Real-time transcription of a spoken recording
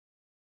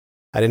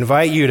I'd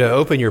invite you to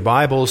open your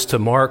Bibles to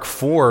Mark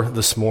 4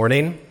 this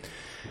morning.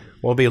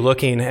 We'll be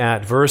looking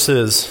at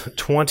verses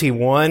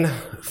 21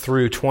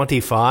 through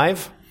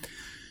 25,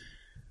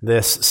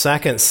 this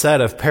second set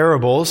of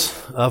parables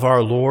of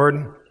our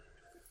Lord.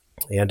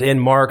 And in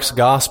Mark's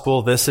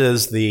gospel, this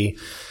is the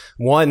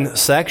one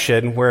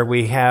section where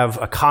we have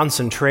a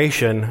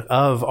concentration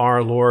of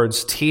our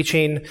Lord's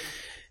teaching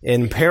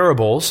in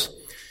parables.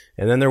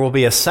 And then there will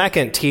be a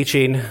second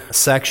teaching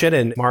section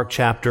in Mark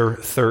chapter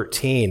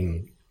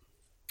 13.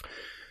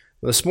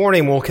 This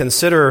morning we'll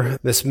consider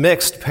this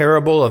mixed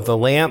parable of the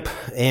lamp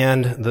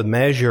and the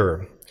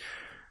measure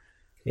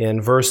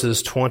in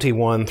verses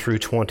 21 through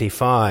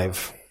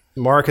 25.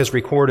 Mark has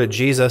recorded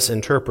Jesus'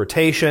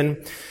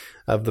 interpretation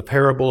of the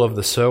parable of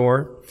the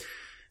sower.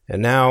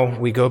 And now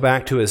we go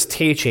back to his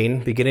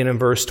teaching, beginning in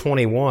verse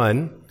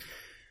 21.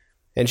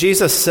 And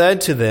Jesus said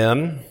to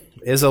them,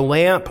 "Is a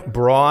lamp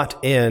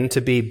brought in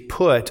to be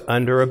put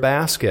under a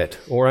basket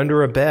or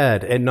under a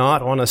bed and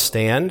not on a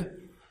stand?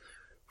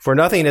 For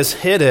nothing is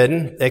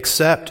hidden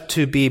except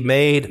to be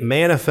made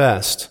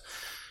manifest,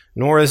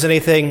 nor is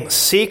anything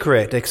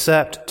secret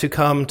except to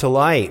come to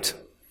light.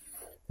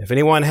 If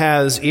anyone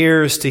has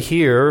ears to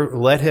hear,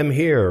 let him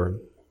hear."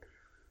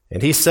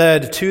 And he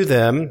said to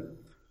them,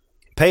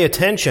 "Pay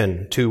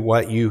attention to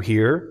what you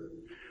hear.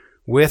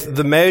 With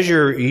the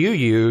measure you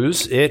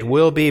use, it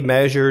will be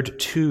measured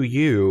to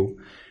you,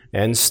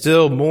 and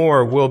still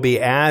more will be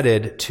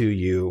added to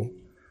you.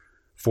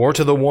 For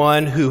to the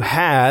one who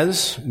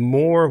has,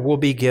 more will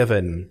be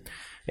given,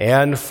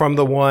 and from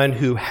the one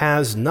who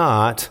has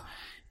not,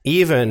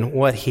 even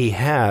what he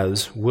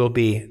has will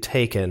be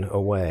taken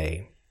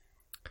away."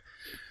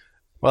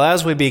 Well,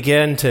 as we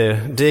begin to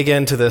dig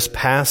into this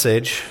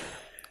passage,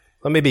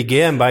 let me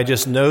begin by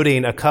just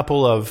noting a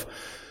couple of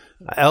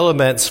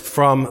elements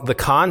from the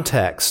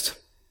context.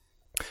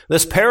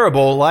 This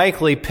parable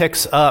likely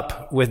picks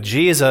up with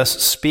Jesus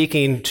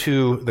speaking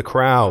to the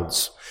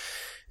crowds.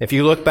 If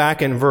you look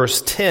back in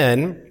verse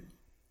 10,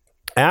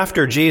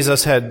 after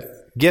Jesus had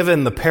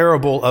given the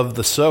parable of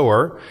the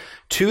sower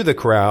to the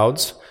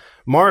crowds,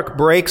 Mark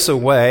breaks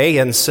away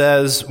and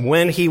says,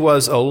 "When he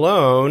was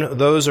alone,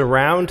 those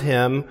around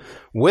him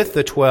with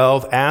the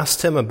 12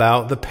 asked him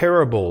about the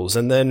parables."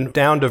 And then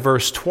down to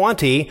verse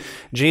 20,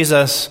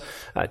 Jesus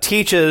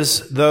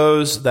teaches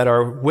those that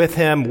are with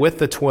him with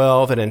the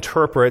 12 and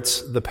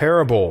interprets the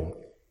parable.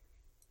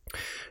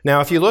 Now,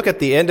 if you look at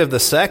the end of the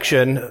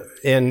section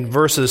in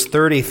verses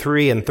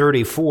 33 and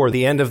 34,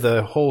 the end of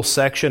the whole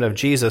section of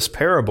Jesus'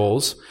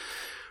 parables,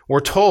 we're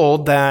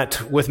told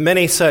that with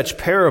many such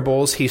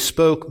parables, he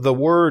spoke the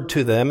word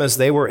to them as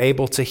they were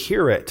able to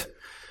hear it.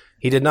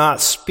 He did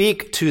not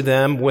speak to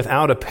them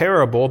without a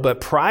parable, but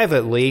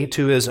privately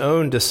to his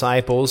own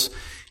disciples,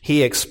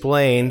 he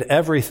explained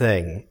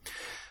everything.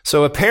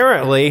 So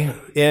apparently,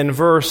 in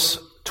verse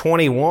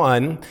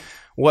 21,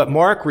 what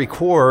Mark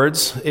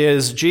records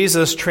is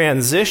Jesus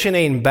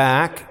transitioning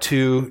back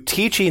to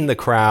teaching the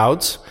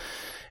crowds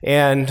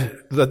and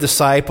the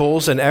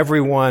disciples and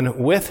everyone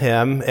with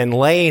him and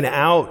laying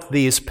out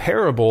these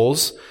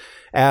parables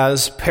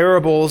as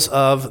parables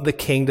of the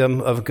kingdom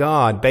of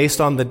God,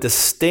 based on the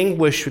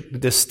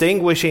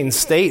distinguishing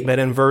statement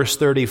in verse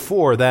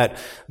 34 that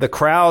the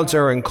crowds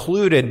are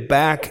included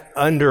back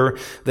under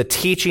the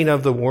teaching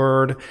of the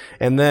word,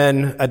 and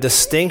then a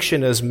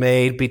distinction is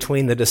made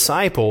between the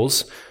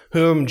disciples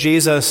whom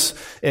Jesus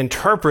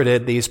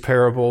interpreted these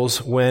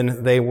parables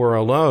when they were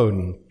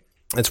alone.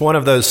 It's one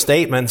of those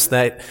statements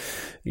that,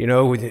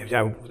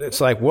 it's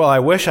like, well, I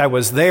wish I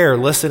was there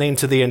listening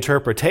to the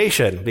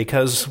interpretation,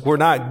 because we're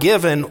not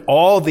given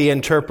all the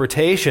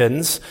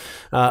interpretations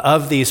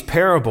of these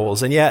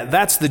parables. And yet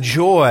that's the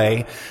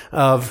joy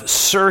of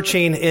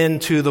searching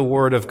into the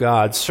Word of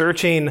God,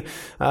 searching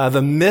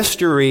the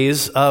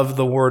mysteries of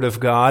the Word of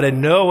God,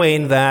 and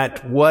knowing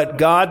that what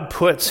God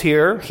puts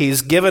here,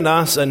 He's given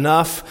us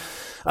enough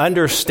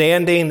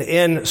understanding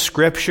in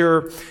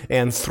Scripture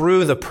and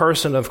through the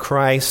person of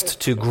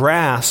Christ to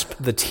grasp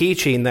the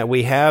teaching that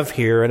we have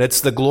here. And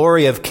it's the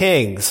glory of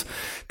kings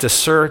to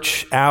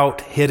search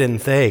out hidden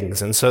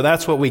things. And so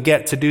that's what we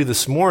get to do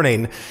this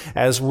morning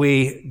as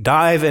we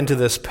dive into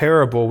this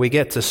parable. We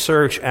get to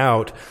search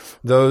out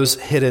those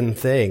hidden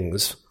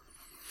things.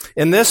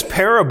 In this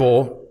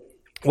parable,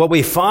 what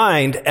we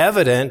find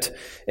evident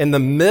in the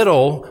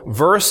middle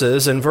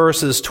verses, in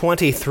verses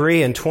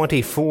 23 and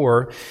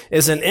 24,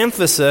 is an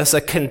emphasis,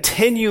 a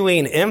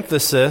continuing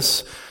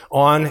emphasis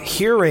on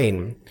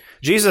hearing.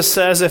 Jesus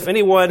says, "If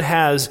anyone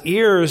has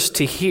ears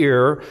to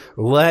hear,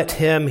 let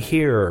him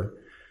hear."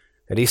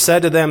 And he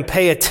said to them,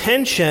 "Pay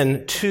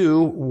attention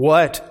to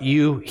what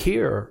you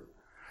hear."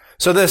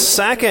 So this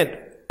second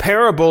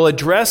parable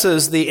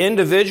addresses the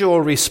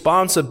individual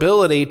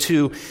responsibility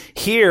to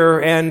hear,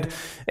 and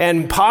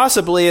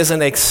possibly as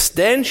an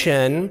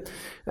extension,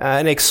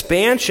 an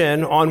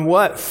expansion on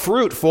what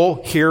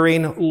fruitful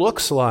hearing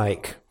looks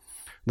like.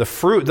 The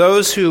fruit,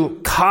 those who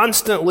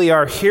constantly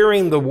are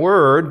hearing the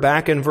word,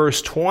 back in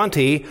verse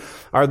 20,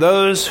 are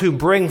those who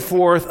bring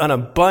forth an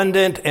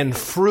abundant and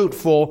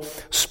fruitful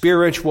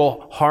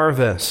spiritual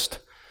harvest.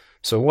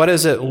 So what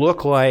does it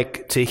look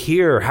like to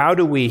hear? How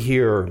do we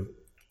hear?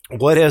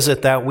 What is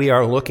it that we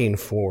are looking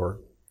for?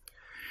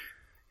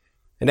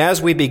 And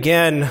as we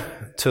begin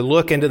to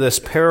look into this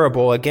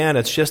parable, again,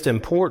 it's just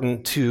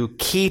important to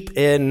keep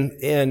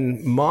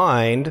in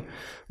mind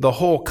the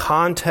whole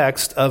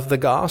context of the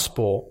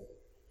gospel.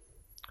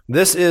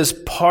 This is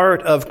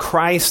part of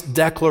Christ's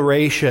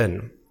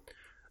declaration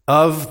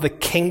of the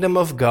kingdom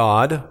of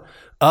God,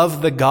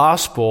 of the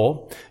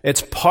gospel.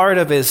 It's part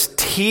of his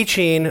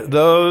teaching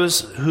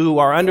those who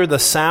are under the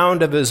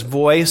sound of his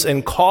voice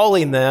and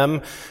calling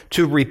them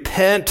to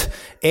repent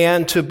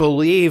and to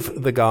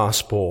believe the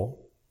gospel.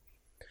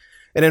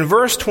 And in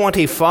verse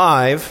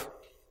 25,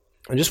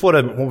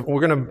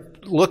 we're going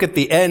to look at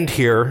the end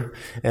here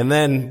and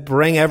then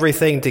bring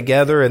everything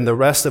together in the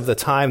rest of the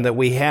time that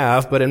we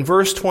have. But in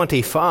verse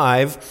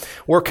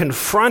 25, we're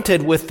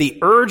confronted with the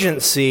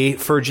urgency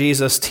for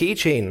Jesus'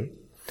 teaching.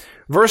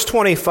 Verse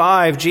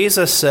 25,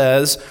 Jesus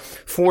says,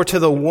 "For to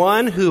the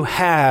one who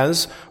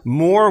has,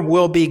 more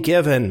will be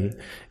given,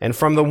 and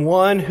from the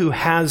one who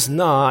has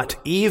not,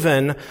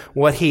 even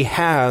what he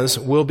has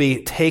will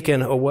be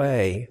taken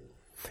away."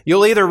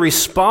 You'll either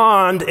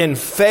respond in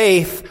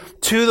faith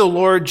to the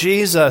Lord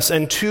Jesus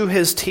and to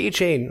his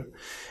teaching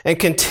and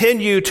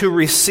continue to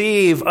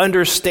receive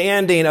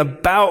understanding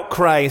about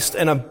Christ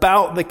and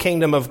about the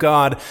kingdom of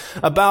God,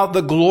 about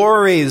the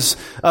glories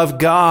of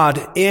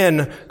God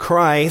in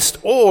Christ,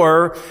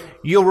 or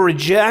you'll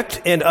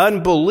reject in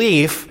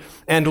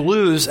unbelief and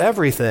lose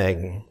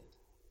everything.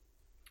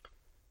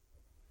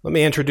 Let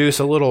me introduce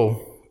a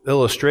little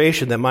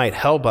illustration that might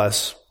help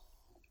us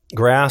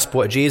grasp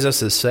what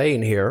Jesus is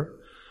saying here.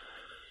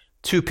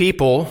 Two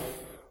people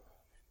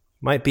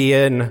might be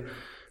in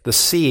the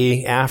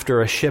sea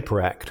after a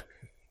shipwreck.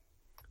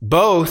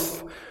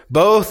 Both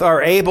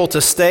are able to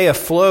stay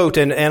afloat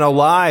and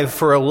alive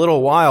for a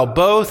little while.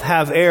 Both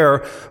have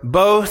air.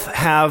 Both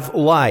have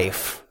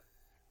life.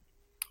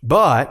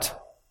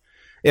 But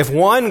if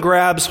one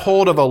grabs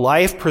hold of a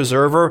life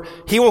preserver,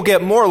 he will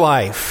get more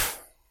life.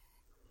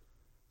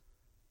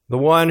 The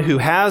one who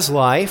has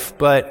life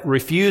but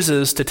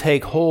refuses to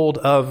take hold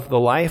of the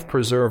life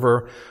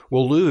preserver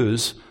will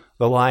lose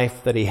the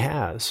life that he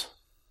has.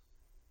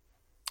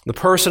 The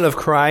person of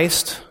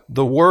Christ,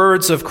 the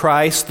words of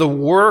Christ, the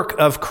work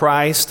of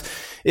Christ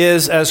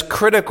is as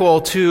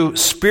critical to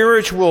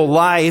spiritual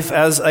life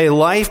as a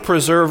life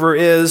preserver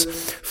is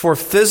for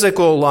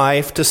physical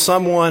life to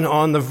someone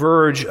on the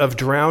verge of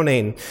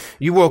drowning.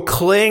 You will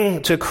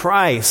cling to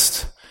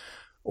Christ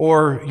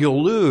or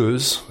you'll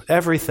lose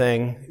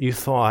everything you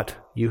thought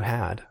you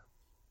had.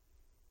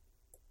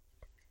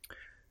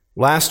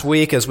 Last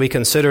week, as we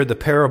considered the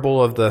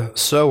parable of the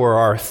sower,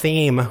 our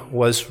theme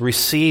was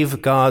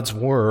receive God's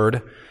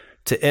word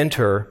to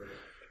enter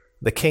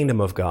the kingdom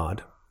of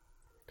God.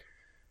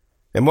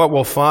 And what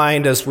we'll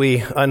find as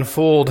we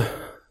unfold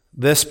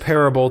this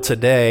parable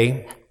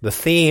today, the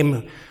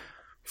theme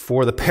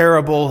for the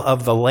parable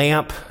of the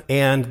lamp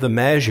and the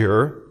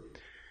measure,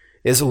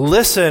 is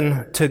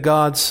listen to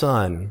God's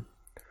Son.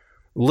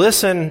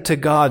 Listen to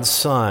God's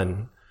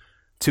Son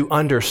to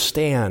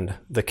understand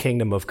the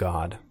kingdom of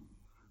God.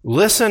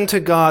 Listen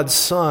to God's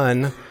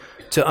Son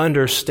to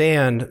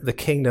understand the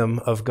kingdom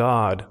of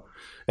God.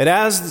 And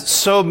as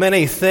so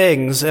many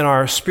things in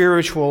our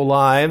spiritual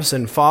lives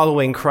and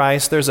following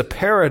Christ, there's a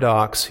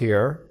paradox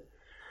here.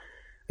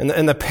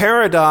 And the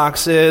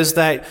paradox is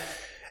that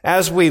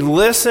as we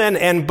listen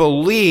and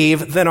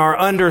believe, then our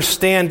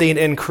understanding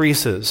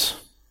increases.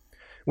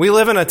 We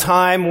live in a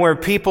time where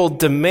people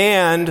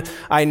demand,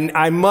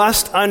 I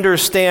must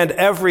understand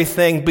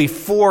everything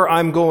before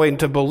I'm going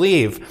to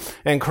believe.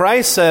 And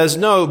Christ says,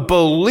 no,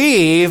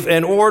 believe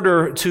in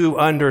order to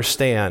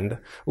understand.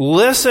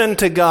 Listen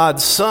to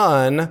God's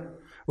Son.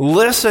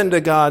 Listen to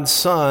God's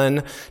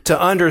Son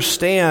to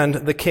understand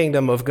the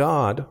kingdom of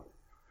God.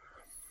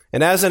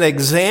 And as an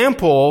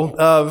example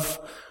of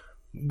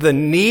the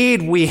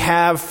need we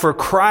have for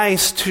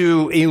Christ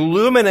to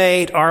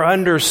illuminate our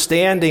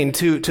understanding,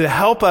 to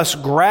help us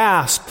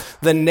grasp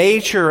the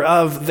nature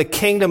of the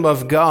kingdom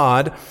of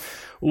God,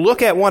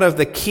 look at one of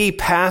the key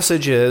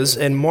passages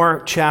in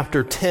Mark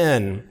chapter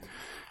 10.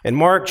 In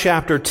Mark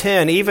chapter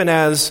 10, even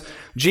as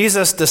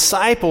Jesus'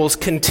 disciples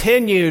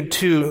continued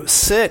to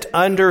sit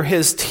under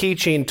his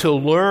teaching to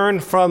learn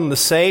from the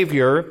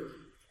Savior,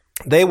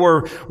 they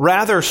were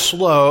rather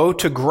slow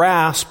to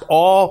grasp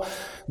all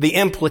the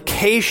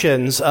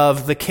implications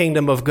of the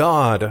kingdom of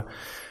God.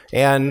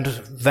 And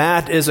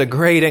that is a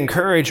great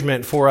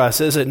encouragement for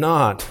us, is it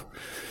not?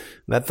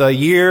 That the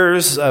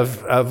years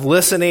of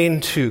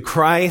listening to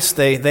Christ,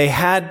 they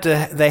had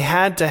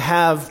to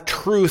have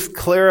truth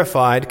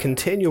clarified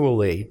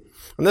continually.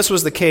 And this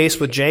was the case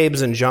with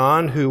James and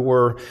John, who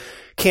were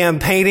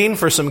campaigning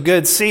for some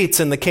good seats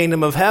in the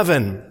kingdom of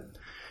heaven.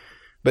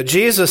 But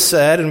Jesus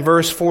said in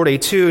verse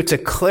 42 to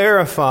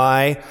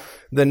clarify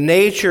the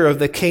nature of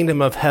the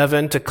kingdom of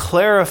heaven, to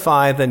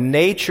clarify the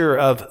nature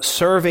of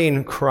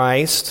serving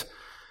Christ,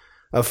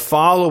 of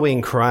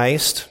following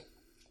Christ,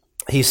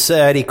 he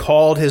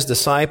called his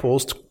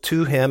disciples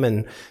to him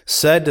and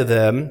said to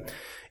them,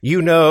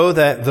 You know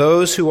that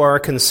those who are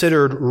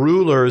considered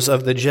rulers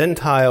of the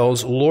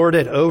Gentiles lord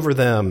it over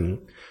them,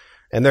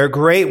 and their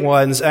great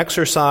ones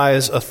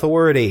exercise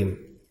authority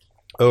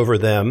over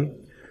them.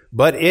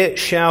 But it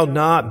shall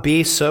not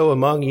be so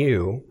among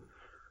you.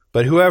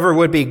 But whoever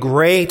would be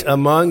great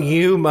among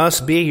you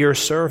must be your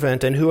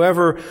servant, and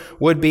whoever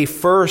would be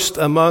first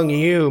among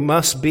you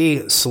must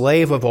be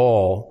slave of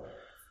all.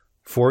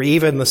 For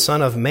even the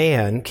Son of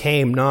Man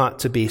came not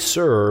to be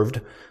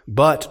served,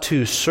 but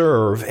to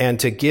serve and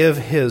to give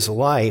his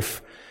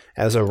life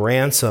as a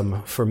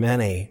ransom for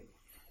many.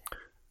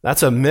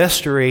 That's a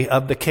mystery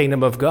of the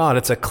kingdom of God.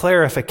 It's a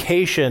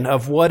clarification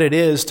of what it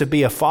is to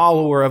be a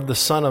follower of the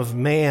Son of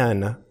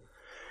Man.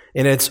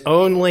 And it's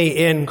only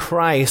in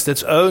Christ,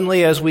 it's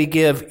only as we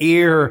give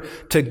ear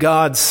to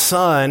God's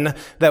Son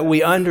that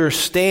we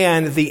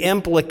understand the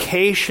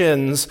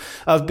implications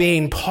of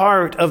being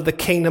part of the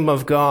kingdom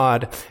of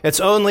God. It's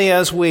only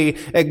as we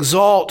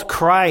exalt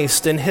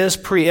Christ and his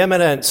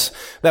preeminence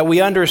that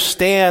we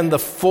understand the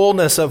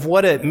fullness of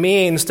what it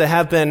means to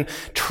have been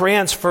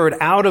transferred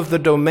out of the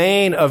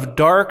domain of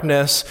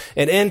darkness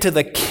and into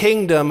the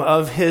kingdom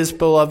of his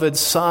beloved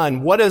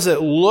Son. What does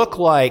it look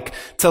like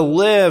to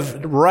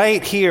live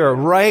right here,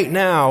 right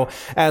now,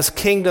 as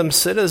kingdom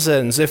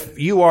citizens, if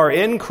you are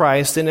in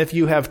Christ and if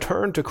you have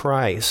turned to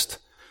Christ?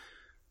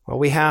 Well,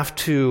 we have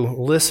to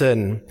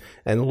listen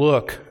and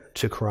look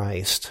to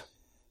Christ.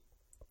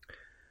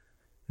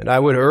 And I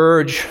would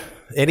urge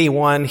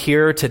anyone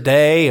here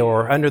today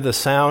or under the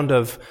sound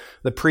of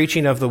the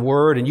preaching of the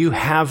word, and you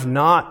have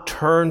not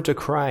turned to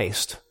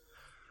Christ,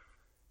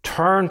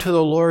 turn to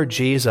the Lord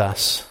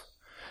Jesus.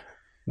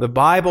 The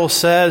Bible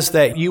says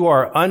that you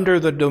are under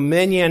the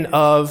dominion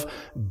of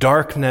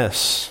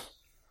darkness.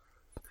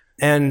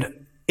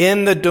 And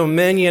in the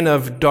dominion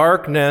of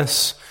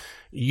darkness,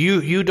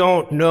 you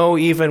don't know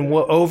even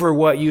over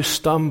what you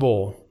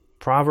stumble.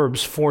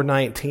 Proverbs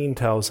 4:19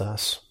 tells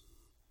us.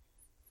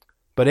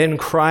 But in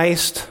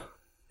Christ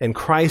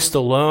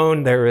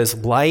alone, there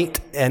is light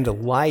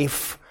and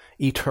life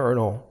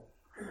eternal.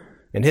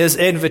 And his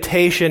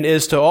invitation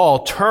is to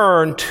all,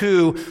 turn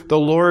to the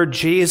Lord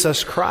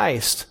Jesus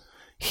Christ.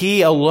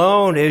 He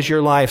alone is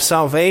your life.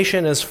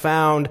 Salvation is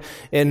found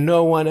in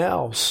no one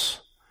else.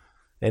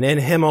 And in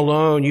him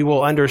alone, you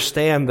will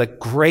understand the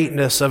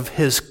greatness of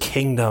his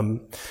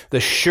kingdom,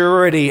 the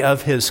surety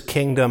of his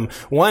kingdom.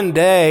 One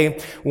day,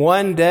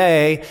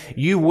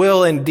 you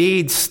will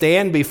indeed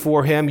stand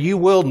before him. You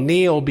will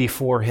kneel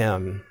before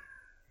him.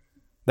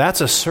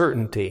 That's a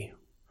certainty.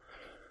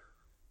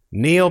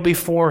 Kneel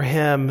before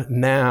him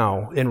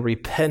now in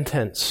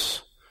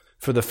repentance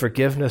for the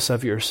forgiveness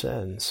of your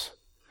sins.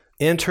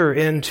 Enter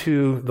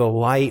into the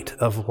light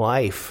of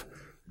life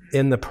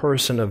in the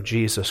person of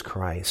Jesus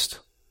Christ.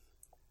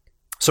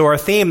 So our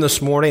theme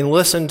this morning,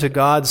 listen to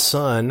God's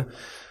Son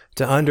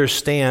to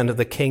understand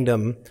the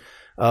kingdom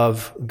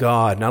of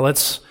God. Now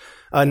let's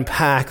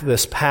unpack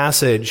this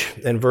passage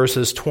in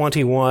verses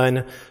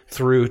 21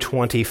 through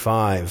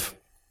 25.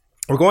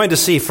 We're going to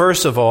see,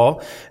 first of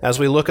all, as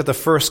we look at the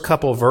first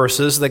couple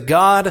verses, that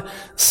God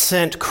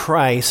sent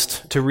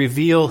Christ to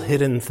reveal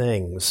hidden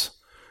things.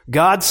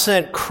 God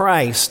sent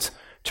Christ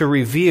to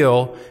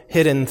reveal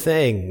hidden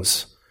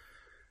things.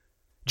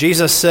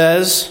 Jesus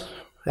says,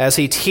 as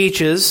he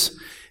teaches,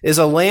 is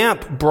a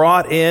lamp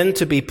brought in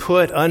to be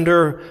put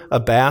under a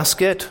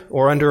basket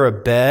or under a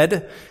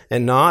bed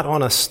and not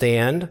on a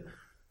stand?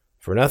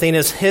 For nothing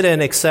is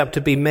hidden except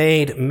to be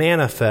made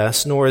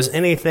manifest, nor is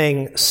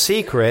anything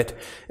secret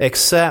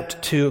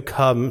except to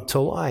come to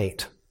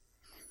light.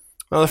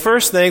 Well, the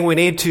first thing we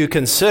need to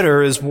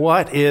consider is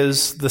what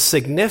is the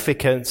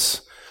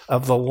significance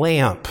of the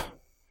lamp.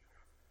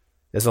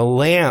 Is a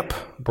lamp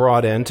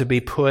brought in to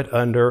be put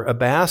under a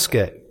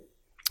basket?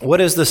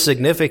 What is the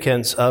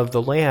significance of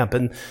the lamp?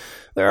 And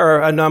there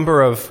are a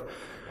number of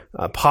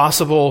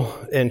possible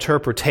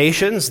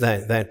interpretations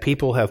that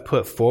people have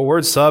put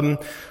forward. Some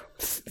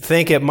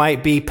think it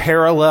might be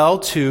parallel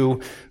to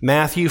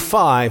Matthew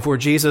 5, where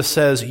Jesus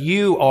says,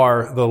 "You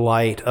are the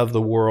light of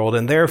the world,"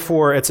 and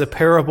therefore it's a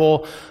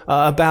parable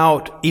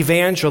about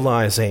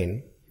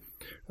evangelizing.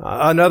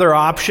 Another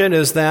option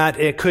is that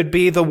it could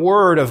be the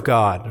Word of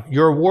God.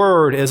 Your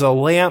Word is a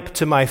lamp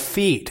to my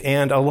feet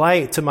and a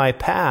light to my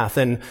path.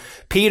 And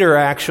Peter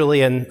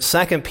actually in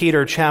 2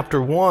 Peter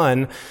chapter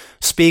 1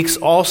 speaks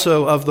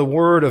also of the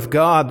Word of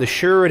God, the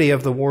surety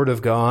of the Word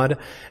of God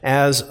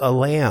as a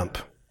lamp.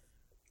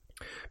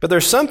 But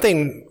there's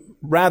something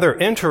rather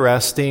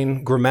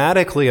interesting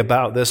grammatically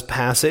about this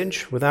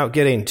passage, without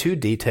getting too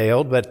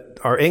detailed, but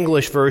our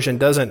English version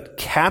doesn't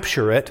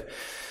capture it.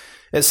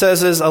 It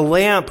says, is a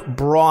lamp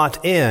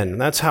brought in.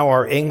 That's how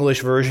our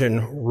English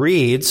version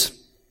reads.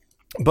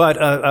 But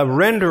a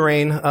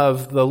rendering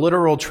of the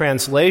literal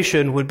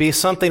translation would be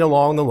something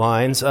along the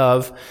lines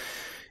of,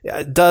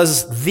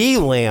 does the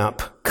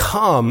lamp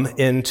come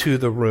into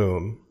the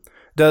room?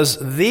 Does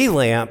the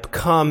lamp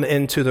come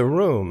into the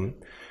room?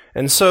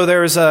 And so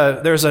there's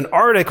an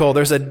article,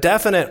 there's a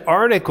definite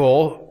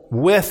article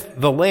with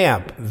the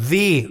lamp,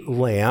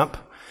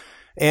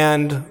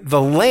 And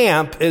the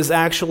lamp is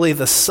actually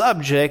the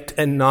subject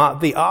and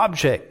not the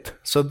object.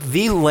 So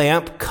the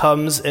lamp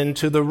comes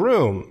into the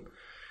room.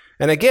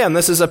 And again,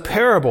 this is a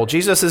parable.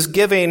 Jesus is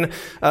giving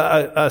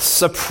a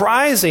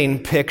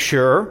surprising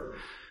picture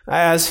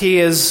as he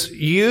is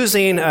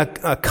using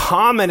a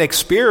common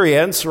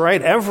experience,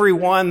 right?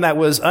 Everyone that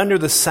was under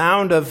the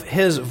sound of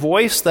his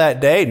voice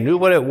that day knew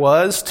what it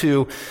was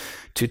to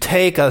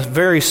take a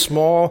very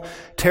small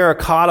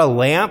terracotta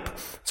lamp.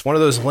 It's one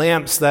of those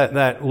lamps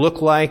that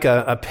look like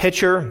a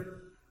pitcher,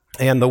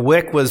 and the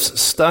wick was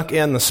stuck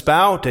in the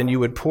spout, and you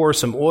would pour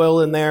some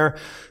oil in there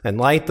and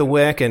light the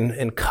wick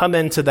and come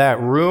into that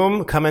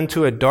room, come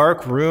into a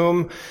dark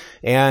room,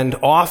 and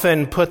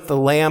often put the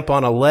lamp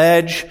on a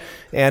ledge,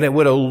 and it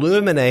would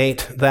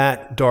illuminate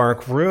that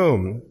dark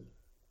room.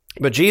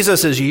 But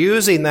Jesus is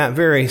using that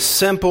very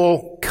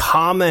simple,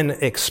 common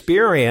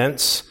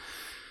experience,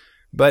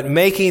 but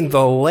making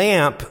the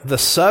lamp the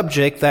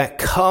subject that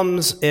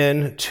comes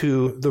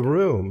into the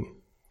room.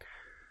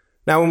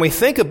 Now, when we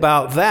think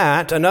about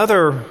that,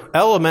 another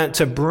element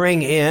to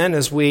bring in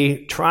as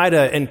we try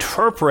to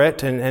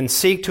interpret and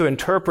seek to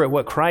interpret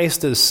what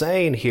Christ is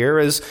saying here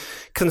is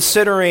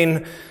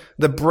considering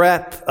the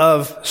breadth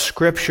of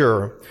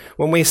Scripture.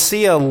 When we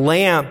see a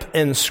lamp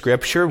in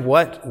Scripture,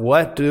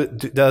 what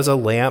does a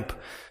lamp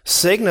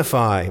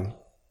signify?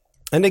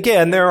 And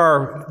again, there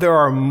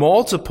are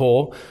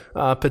multiple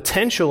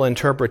potential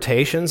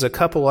interpretations. A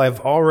couple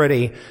I've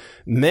already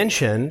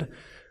mentioned,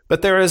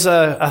 but there is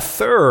a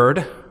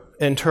third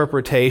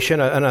interpretation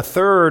and a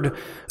third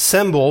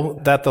symbol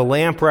that the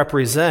lamp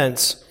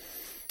represents,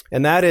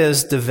 and that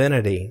is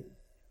divinity.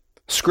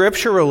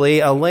 Scripturally,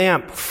 a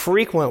lamp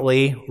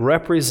frequently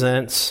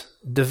represents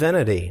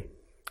divinity.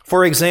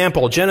 For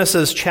example,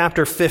 Genesis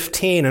chapter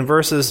 15 and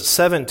verses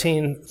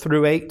 17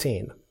 through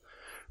 18.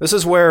 This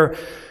is where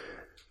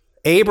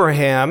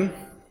Abraham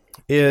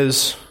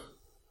is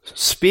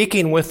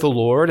speaking with the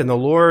Lord, and the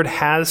Lord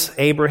has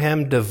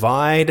Abraham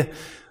divide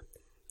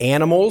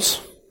animals,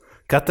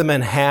 cut them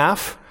in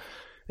half,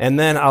 and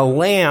then a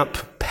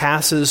lamp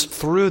passes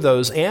through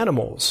those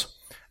animals.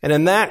 And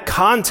in that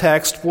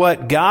context,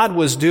 what God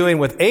was doing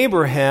with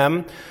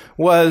Abraham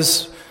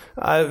was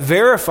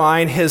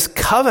verifying his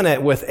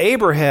covenant with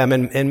Abraham.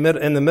 In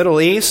the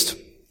Middle East,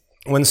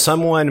 when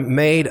someone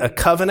made a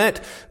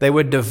covenant, they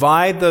would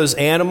divide those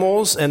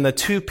animals, and the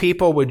two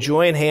people would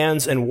join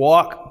hands and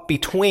walk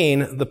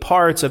between the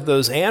parts of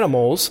those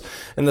animals.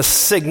 And the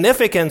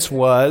significance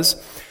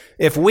was,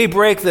 if we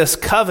break this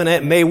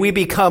covenant, may we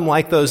become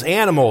like those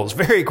animals.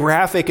 Very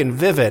graphic and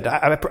vivid.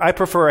 I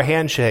prefer a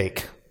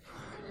handshake.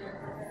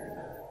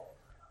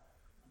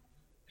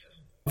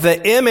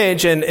 The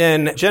image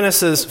in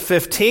Genesis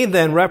 15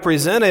 then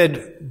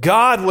represented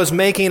God was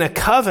making a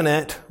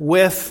covenant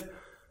with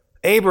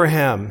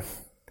Abraham.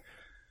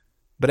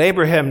 But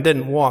Abraham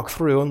didn't walk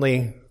through,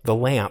 only the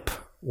lamp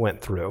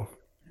went through.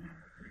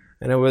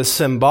 And it was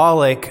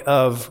symbolic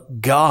of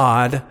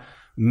God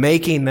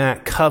making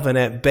that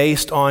covenant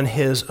based on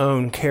his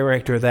own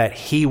character, that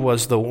he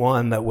was the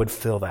one that would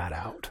fill that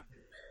out.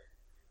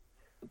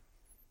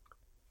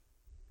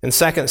 In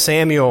 2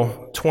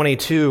 Samuel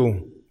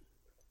 22,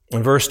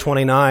 in verse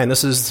 29,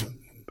 this is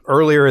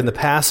earlier in the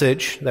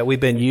passage that we've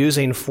been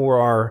using for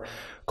our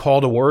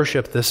call to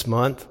worship this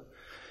month.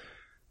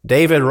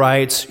 David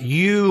writes,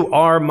 "You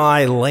are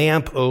my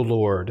lamp, O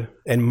Lord,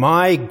 and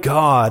my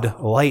God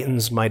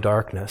lightens my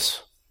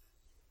darkness."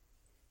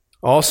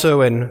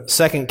 Also in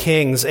 2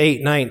 Kings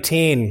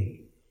 8:19,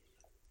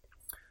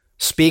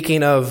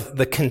 speaking of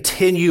the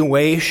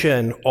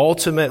continuation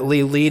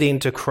ultimately leading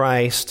to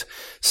Christ,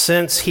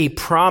 since he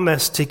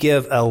promised to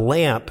give a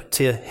lamp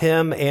to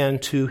him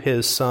and to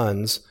his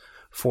sons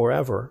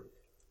forever.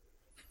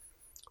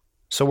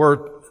 So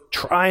we're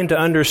trying to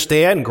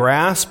understand,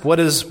 grasp, what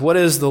is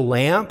the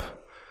lamp?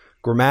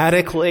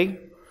 Grammatically,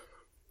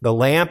 the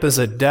lamp is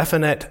a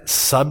definite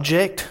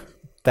subject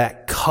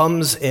that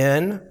comes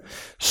in.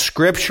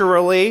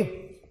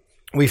 Scripturally,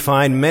 we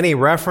find many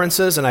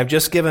references, and I've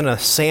just given a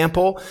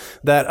sample,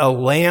 that a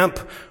lamp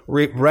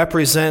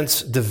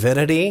represents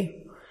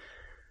divinity.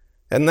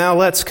 And now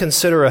let's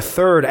consider a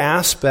third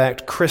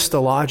aspect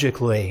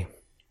Christologically,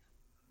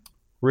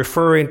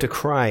 referring to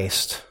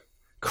Christ.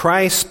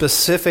 Christ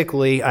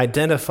specifically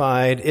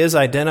is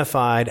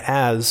identified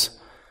as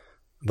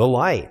the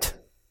light.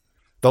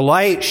 The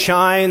light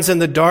shines in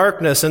the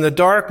darkness, and the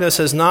darkness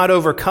has not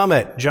overcome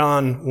it,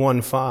 John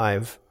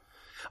 1:5.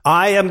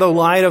 I am the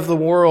light of the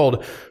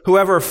world.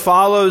 Whoever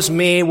follows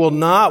me will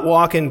not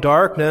walk in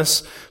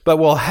darkness, but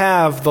will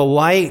have the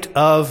light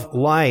of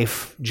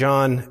life,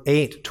 John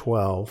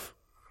 8:12.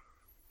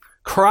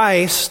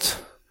 Christ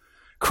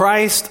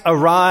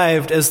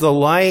arrived as the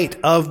light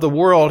of the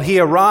world. He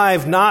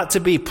arrived not to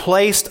be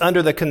placed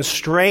under the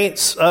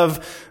constraints of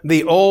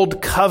the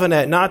old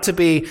covenant, not to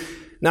be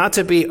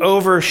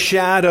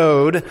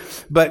overshadowed,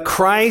 but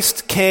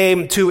Christ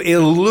came to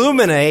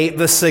illuminate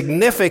the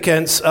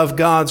significance of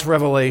God's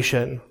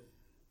revelation.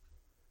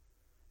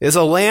 Is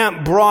a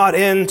lamp brought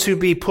in to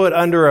be put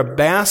under a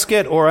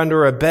basket or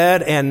under a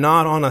bed and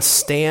not on a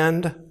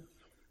stand?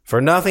 For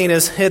nothing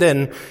is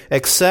hidden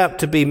except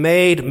to be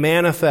made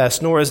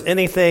manifest, nor is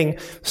anything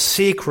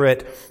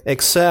secret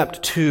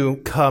except to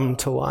come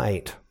to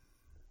light.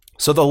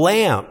 So the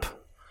lamp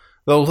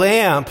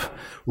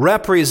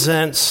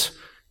represents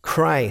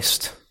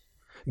Christ.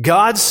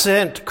 God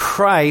sent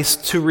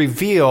Christ to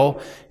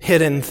reveal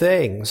hidden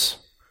things.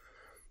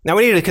 Now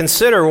we need to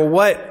consider, well,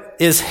 what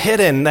is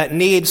hidden that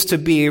needs to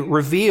be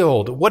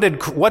revealed?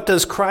 What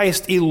does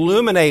Christ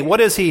illuminate? What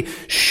does he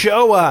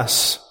show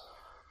us?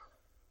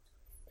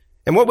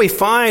 And what we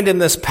find in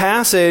this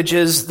passage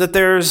is that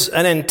there's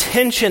an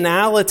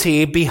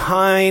intentionality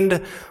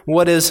behind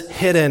what is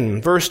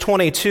hidden. Verse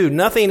 22,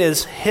 nothing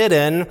is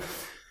hidden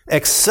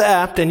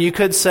except, and you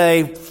could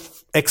say,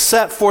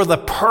 except for the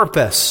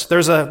purpose.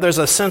 There's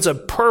a sense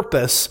of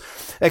purpose,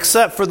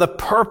 except for the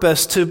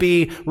purpose to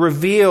be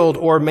revealed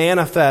or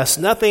manifest.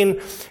 Nothing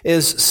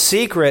is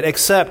secret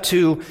except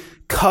to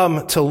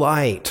come to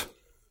light.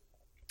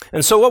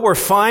 And so what we're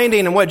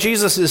finding and what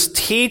Jesus is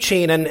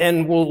teaching,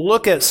 and we'll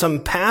look at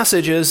some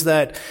passages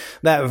that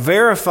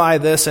verify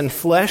this and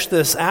flesh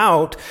this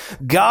out,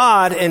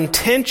 God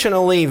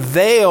intentionally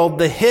veiled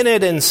the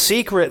hidden and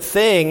secret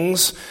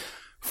things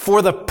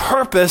for the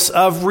purpose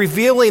of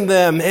revealing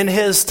them in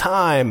His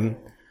time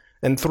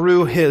and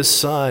through His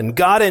Son.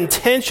 God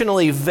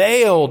intentionally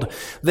veiled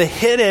the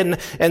hidden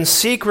and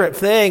secret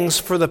things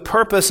for the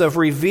purpose of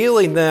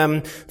revealing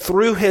them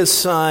through His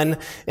Son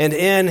and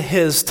in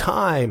His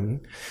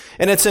time.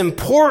 And it's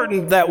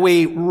important that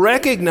we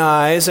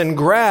recognize and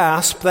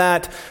grasp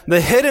that the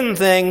hidden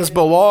things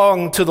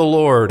belong to the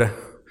Lord.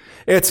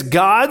 It's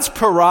God's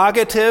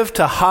prerogative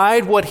to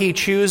hide what He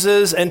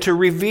chooses and to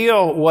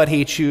reveal what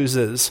He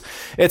chooses.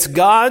 It's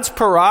God's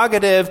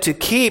prerogative to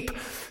keep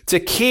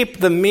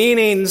the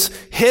meanings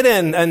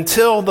hidden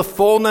until the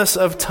fullness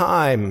of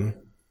time.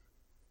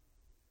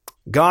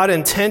 God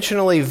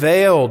intentionally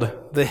veiled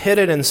the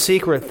hidden and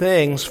secret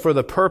things for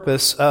the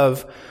purpose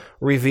of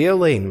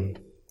revealing.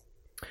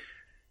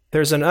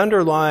 There's an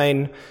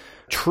underlying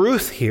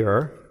truth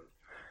here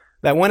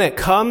that when it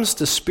comes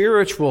to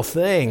spiritual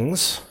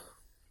things,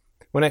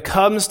 when it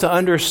comes to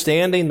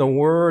understanding the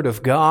Word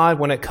of God,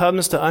 when it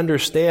comes to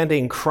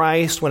understanding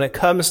Christ, when it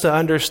comes to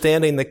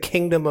understanding the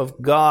kingdom of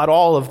God,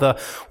 all of the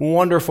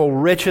wonderful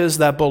riches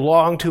that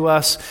belong to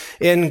us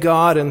in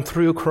God and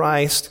through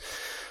Christ,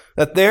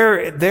 that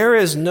there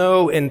is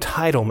no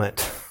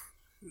entitlement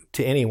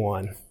to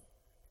anyone.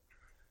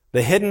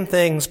 The hidden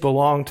things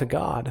belong to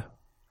God.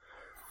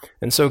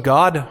 And so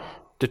God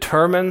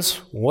determines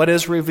what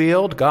is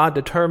revealed, God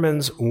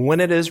determines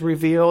when it is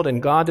revealed,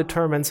 and God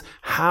determines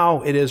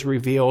how it is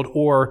revealed,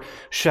 or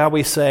shall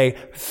we say,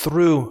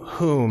 through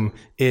whom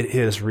it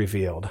is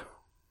revealed.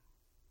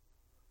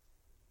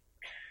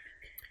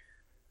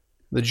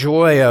 The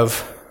joy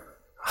of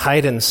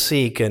hide and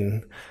seek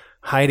and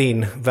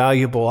hiding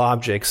valuable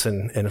objects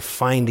and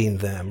finding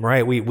them,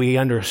 right? We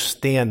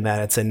understand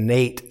that. It's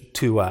innate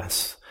to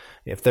us.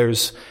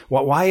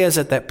 Why is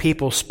it that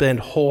people spend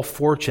whole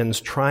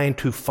fortunes trying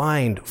to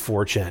find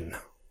fortune?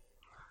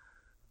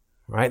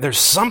 Right? There's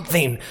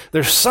something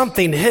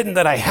hidden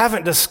that I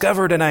haven't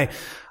discovered, and I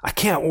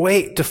can't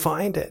wait to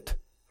find it.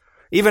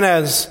 Even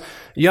as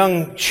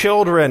young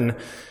children,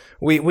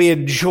 we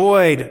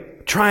enjoyed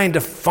trying to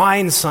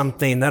find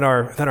something that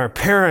our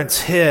parents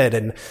hid,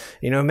 and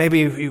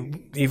maybe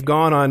you've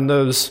gone on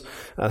those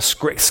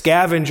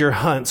scavenger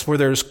hunts where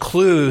there's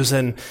clues,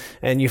 and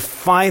you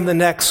find the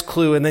next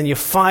clue, and then you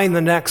find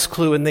the next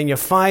clue, and then you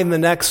find the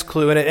next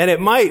clue, and it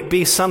might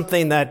be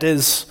something that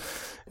is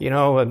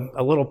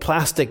a little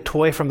plastic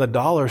toy from the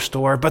dollar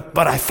store,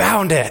 but I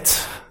found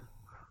it.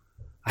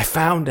 I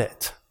found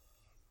it.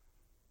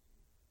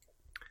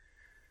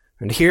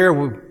 And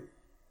here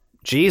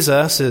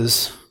Jesus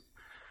is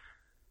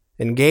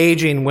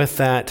engaging with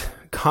that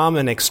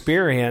common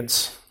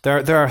experience.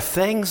 There are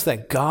things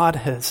that God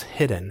has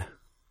hidden.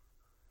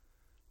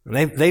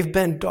 And they've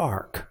been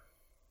dark.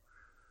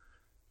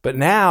 But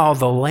now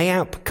the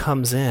lamp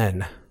comes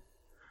in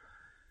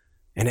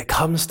and it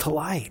comes to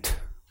light.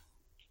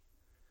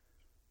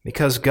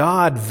 Because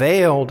God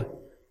veiled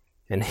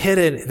and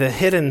hid the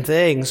hidden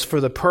things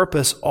for the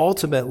purpose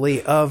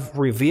ultimately of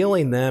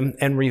revealing them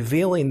and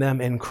revealing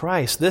them in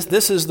Christ.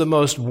 This is the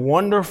most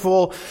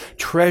wonderful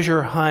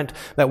treasure hunt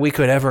that we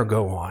could ever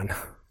go on.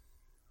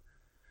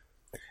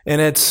 And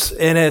it's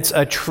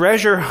a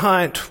treasure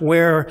hunt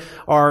where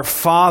our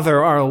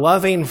Father, our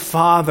loving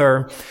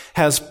Father,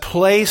 has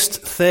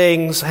placed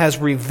things, has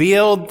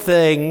revealed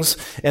things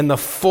in the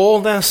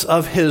fullness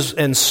of His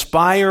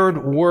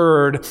inspired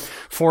Word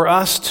for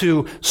us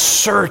to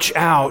search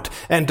out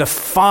and to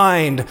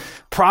find.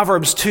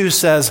 Proverbs 2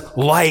 says,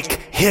 like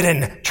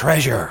hidden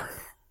treasure.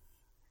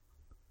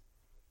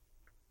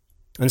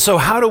 And so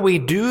how do we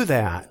do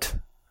that?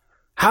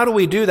 How do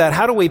we do that?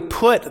 How do we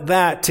put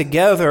that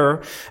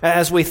together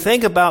as we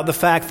think about the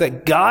fact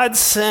that God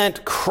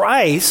sent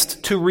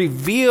Christ to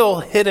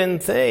reveal hidden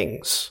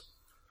things?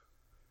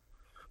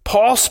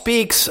 Paul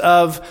speaks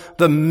of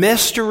the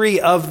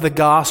mystery of the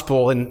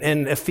gospel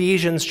in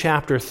Ephesians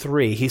chapter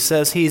 3. He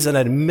says he's an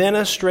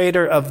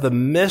administrator of the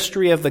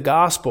mystery of the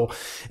gospel,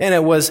 and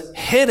it was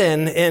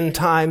hidden in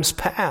times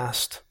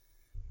past.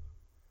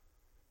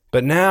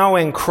 But now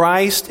in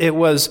Christ it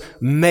was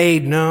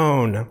made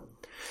known.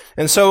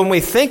 And so when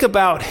we think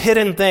about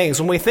hidden things,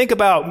 when we think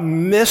about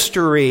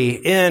mystery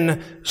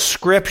in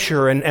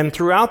Scripture and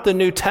throughout the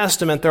New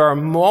Testament, there are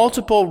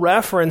multiple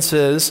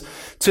references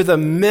to the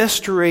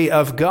mystery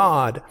of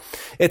God.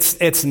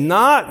 It's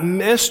not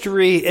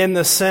mystery in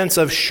the sense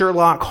of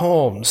Sherlock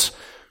Holmes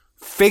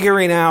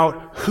figuring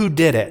out who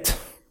did it.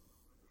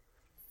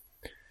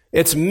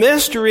 It's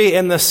mystery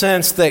in the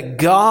sense that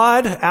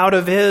God, out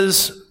of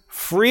His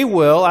free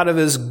will, out of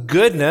His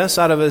goodness,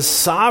 out of His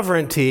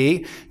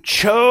sovereignty,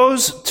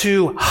 chose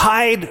to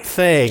hide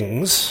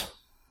things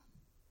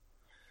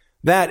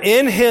that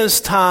in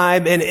His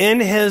time and in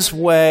His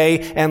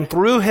way and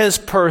through His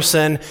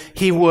person,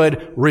 He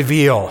would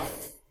reveal.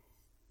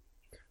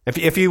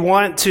 If you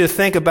want to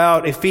think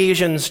about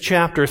Ephesians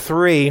chapter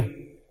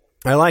 3,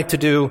 I like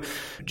to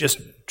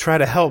just try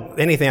to help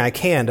anything I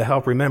can to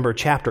help remember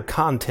chapter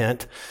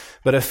content.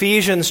 But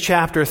Ephesians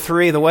chapter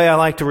 3, the way I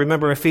like to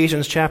remember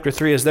Ephesians chapter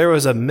 3 is there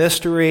was a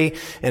mystery,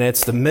 and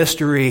it's the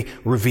mystery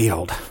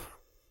revealed.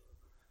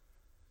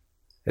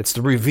 It's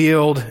the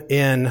revealed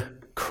in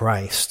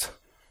Christ.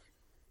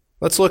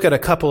 Let's look at a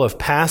couple of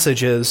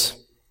passages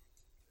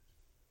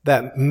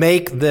that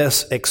make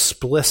this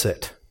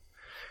explicit.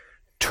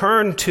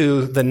 Turn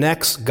to the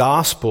next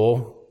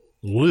gospel,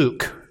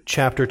 Luke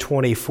chapter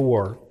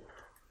 24.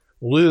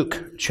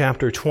 Luke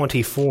chapter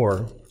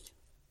 24.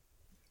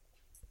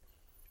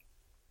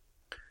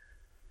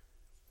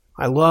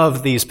 I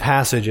love these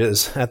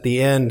passages at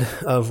the end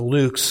of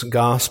Luke's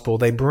gospel.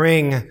 They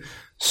bring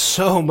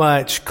so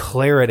much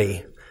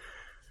clarity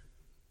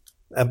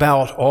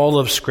about all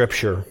of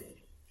Scripture.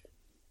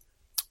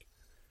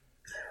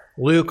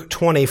 Luke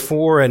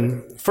 24,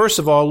 and first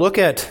of all, look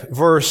at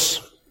verse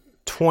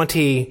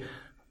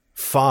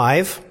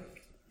 25.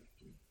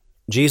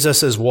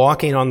 Jesus is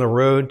walking on the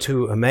road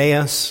to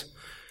Emmaus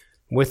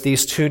with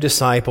these two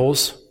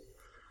disciples,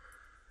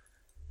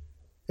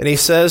 and He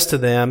says to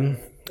them,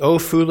 "O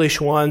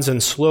foolish ones,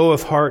 and slow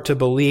of heart to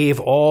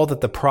believe all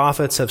that the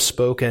prophets have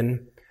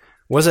spoken,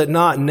 was it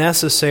not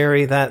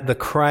necessary that the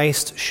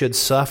Christ should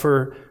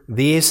suffer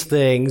these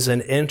things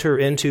and enter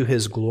into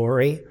His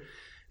glory?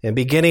 And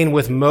beginning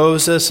with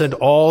Moses and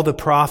all the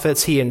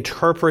prophets, He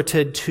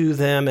interpreted to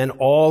them in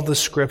all the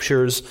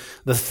Scriptures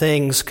the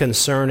things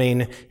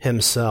concerning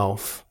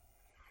Himself."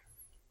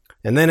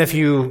 And then if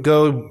you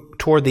go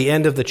toward the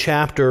end of the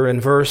chapter in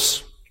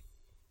verse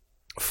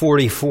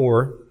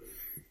 44,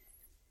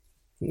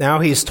 now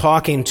He's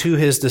talking to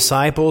His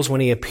disciples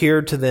when He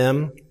appeared to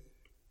them,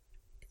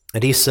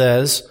 and He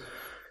says,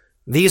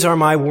 "These are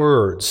my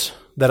words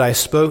that I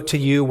spoke to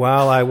you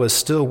while I was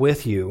still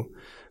with you,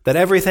 that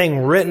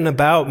everything written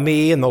about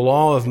me in the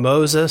law of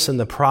Moses and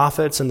the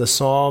prophets and the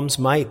Psalms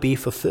might be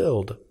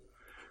fulfilled."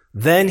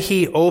 Then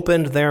He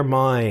opened their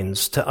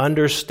minds to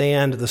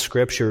understand the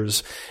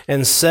Scriptures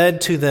and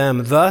said to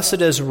them, "Thus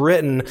it is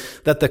written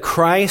that the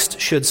Christ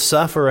should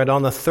suffer and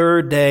on the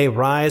third day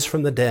rise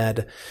from the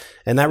dead,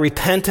 and that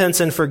repentance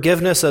and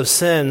forgiveness of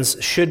sins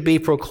should be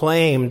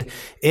proclaimed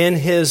in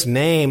His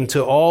name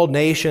to all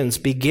nations,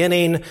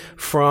 beginning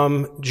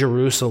from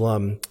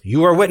Jerusalem.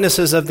 You are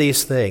witnesses of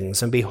these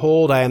things, and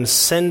behold, I am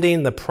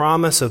sending the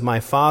promise of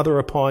my Father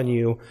upon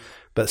you,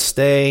 but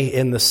stay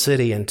in the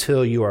city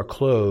until you are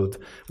clothed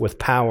with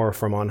power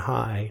from on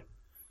high."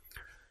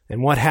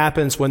 And what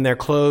happens when they're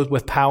clothed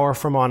with power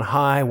from on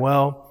high?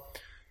 Well,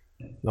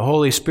 the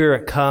Holy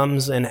Spirit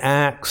comes and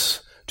acts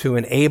to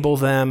enable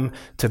them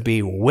to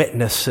be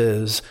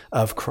witnesses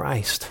of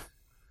Christ.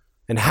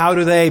 And how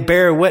do they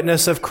bear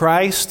witness of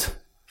Christ?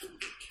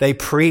 They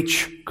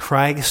preach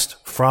Christ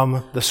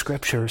from the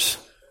Scriptures.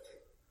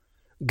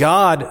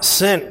 God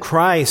sent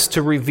Christ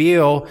to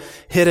reveal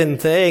hidden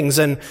things.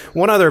 And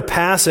one other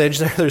passage,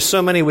 there's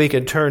so many we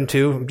could turn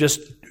to, I'm just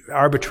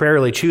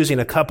arbitrarily choosing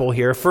a couple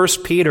here.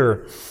 1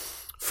 Peter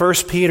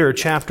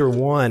chapter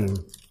 1.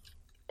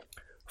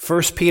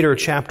 1 Peter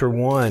chapter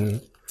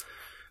 1.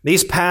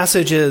 These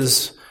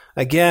passages,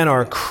 again,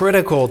 are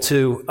critical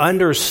to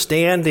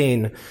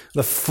understanding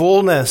the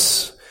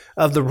fullness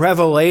of the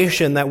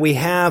revelation that we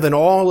have in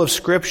all of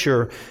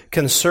Scripture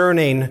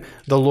concerning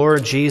the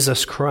Lord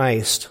Jesus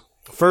Christ.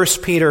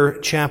 1 Peter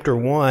chapter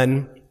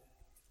 1,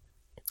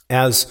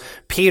 as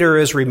Peter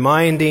is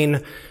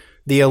reminding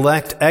the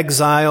elect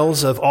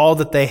exiles of all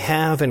that they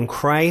have in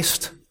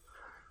Christ,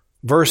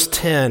 verse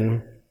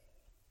 10,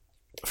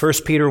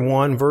 1 Peter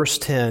 1, verse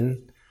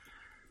 10,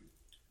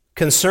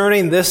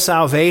 "Concerning this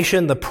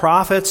salvation, the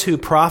prophets who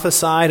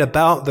prophesied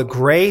about the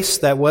grace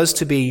that was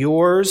to be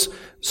yours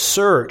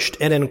searched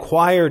and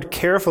inquired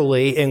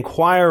carefully,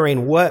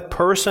 inquiring what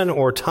person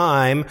or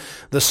time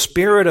the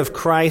Spirit of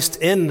Christ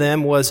in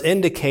them was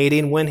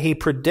indicating when He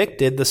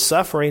predicted the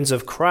sufferings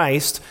of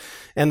Christ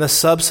and the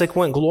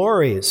subsequent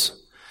glories."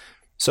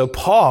 So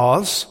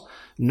pause,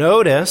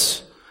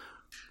 notice,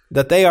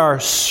 that they are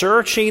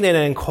searching and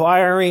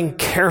inquiring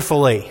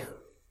carefully.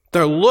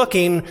 They're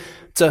looking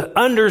to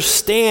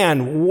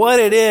understand what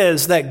it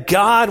is that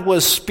God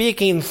was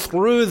speaking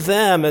through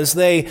them as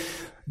they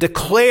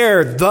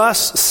declared,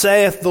 "Thus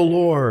saith the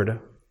Lord."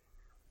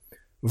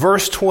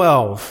 Verse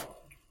 12,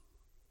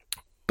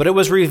 "But it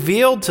was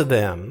revealed to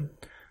them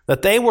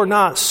that they were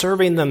not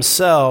serving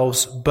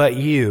themselves, but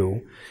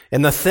you,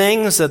 and the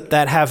things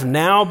that have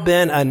now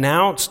been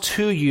announced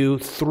to you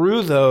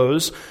through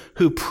those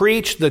who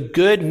preach the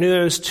good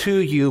news to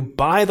you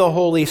by the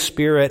Holy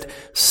Spirit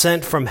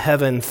sent from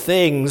heaven,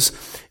 things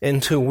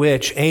into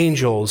which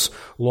angels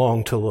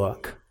long to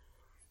look."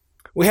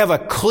 We have a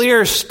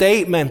clear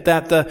statement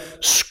that the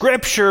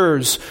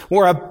Scriptures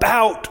were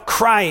about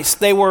Christ.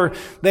 They were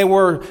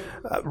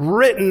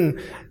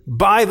written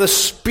by the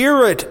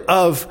Spirit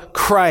of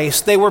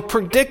Christ. They were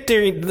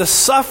predicting the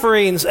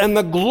sufferings and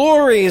the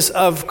glories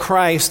of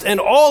Christ. And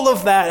all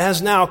of that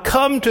has now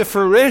come to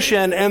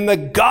fruition and the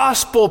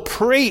gospel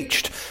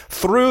preached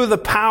through the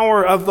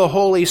power of the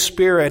Holy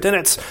Spirit. And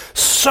it's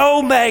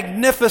so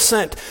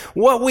magnificent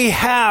what we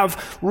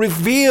have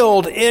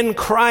revealed in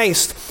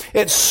Christ.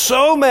 It's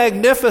so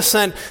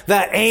magnificent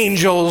that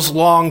angels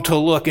long to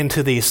look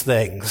into these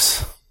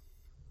things.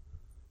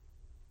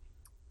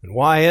 And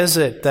why is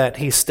it that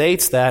he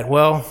states that?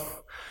 Well,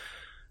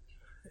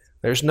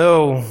 there's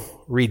no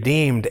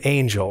redeemed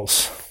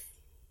angels.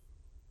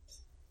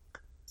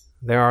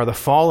 There are the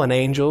fallen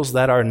angels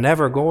that are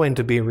never going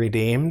to be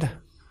redeemed.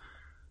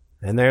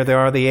 And there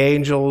are the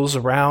angels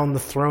around the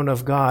throne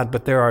of God,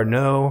 but there are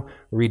no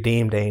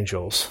redeemed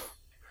angels,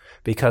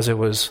 because it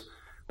was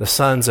the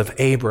sons of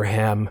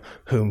Abraham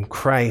whom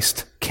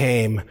Christ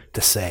came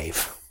to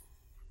save.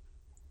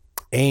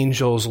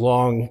 Angels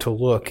long to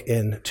look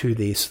into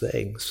these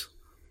things.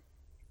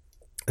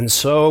 And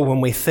so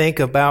when we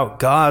think about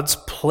God's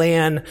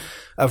plan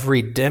of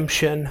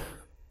redemption,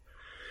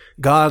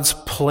 God's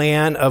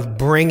plan of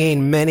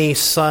bringing many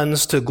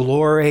sons to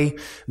glory,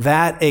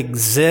 that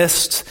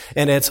exists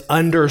and it's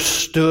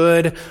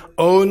understood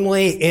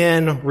only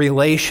in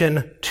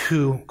relation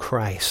to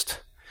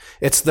Christ.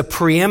 It's the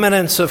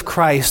preeminence of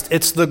Christ.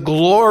 It's the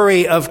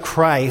glory of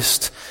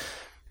Christ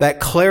that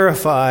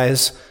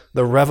clarifies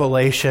the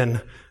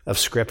revelation of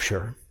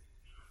Scripture.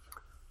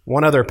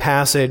 One other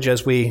passage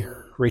as we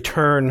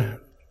return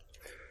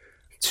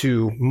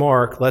to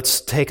Mark,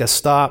 let's take a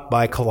stop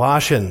by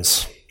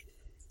Colossians.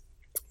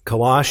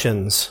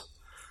 Colossians.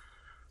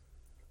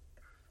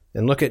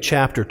 And look at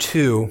chapter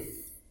 2.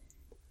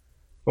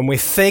 When we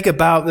think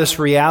about this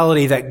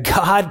reality that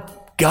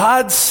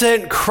God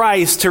sent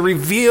Christ to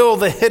reveal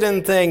the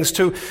hidden things,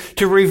 to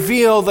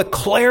reveal the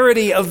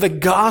clarity of the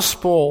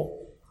gospel,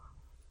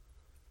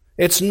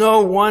 it's no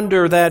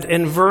wonder that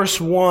in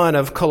verse 1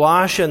 of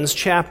Colossians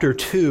chapter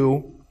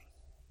 2,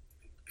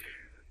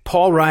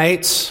 Paul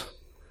writes,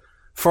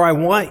 "For I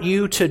want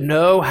you to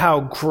know how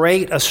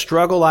great a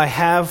struggle I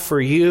have for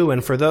you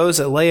and for those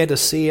at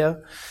Laodicea,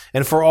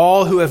 and for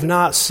all who have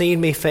not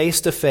seen me face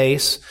to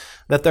face,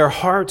 that their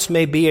hearts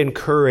may be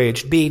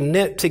encouraged, be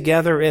knit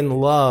together in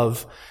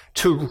love,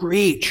 to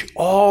reach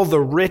all the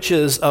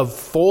riches of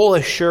full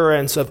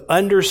assurance of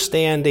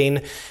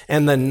understanding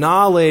and the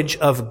knowledge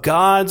of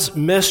God's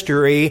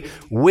mystery,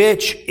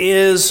 which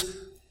is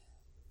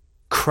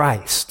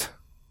Christ,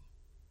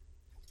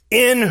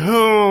 in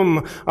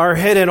whom are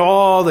hidden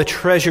all the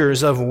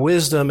treasures of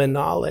wisdom and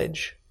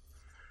knowledge."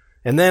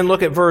 And then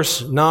look at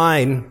verse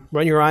 9.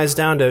 Run your eyes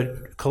down to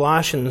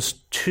Colossians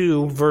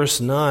 2, verse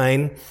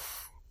 9.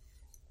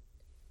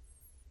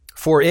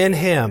 "For in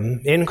him,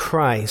 in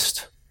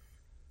Christ,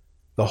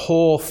 the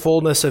whole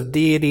fullness of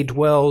deity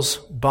dwells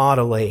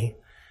bodily,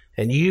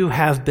 and you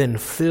have been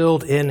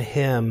filled in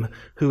him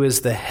who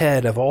is the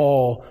head of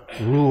all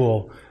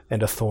rule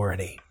and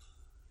authority."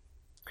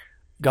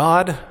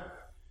 God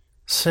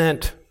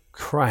sent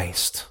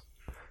Christ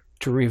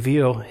to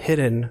reveal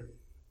hidden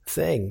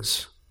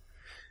things.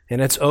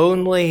 And it's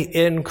only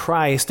in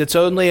Christ, it's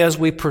only as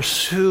we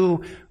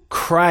pursue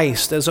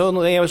Christ, as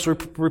only as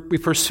we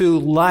pursue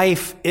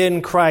life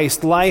in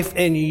Christ, life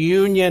in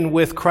union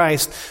with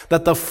Christ,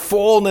 that the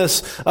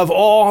fullness of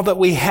all that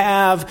we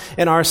have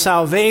in our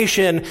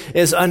salvation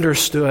is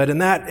understood.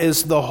 And that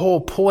is the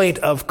whole point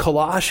of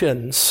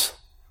Colossians.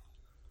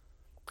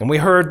 And we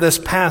heard this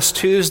past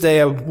Tuesday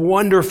a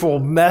wonderful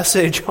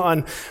message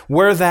on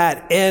where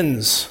that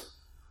ends.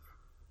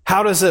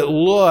 How does it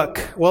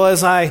look? Well,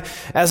 as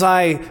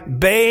I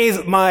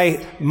bathe my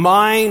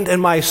mind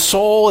and my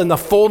soul in the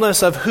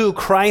fullness of who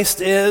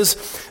Christ is,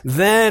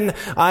 then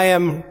I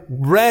am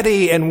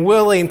ready and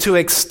willing to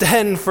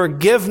extend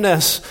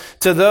forgiveness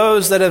to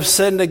those that have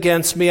sinned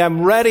against me.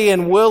 I'm ready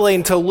and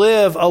willing to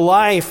live a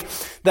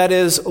life that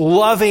is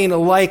loving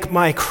like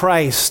my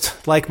Christ,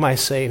 like my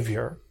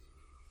Savior.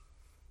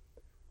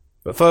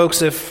 But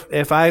folks,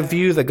 if I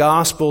view the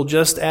gospel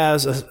just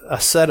as a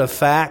set of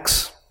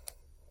facts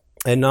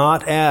and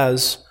not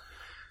as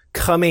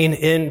coming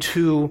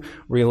into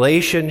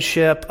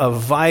relationship, a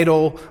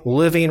vital,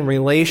 living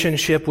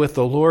relationship with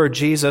the Lord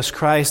Jesus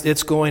Christ,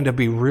 it's going to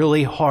be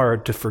really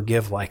hard to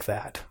forgive like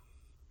that.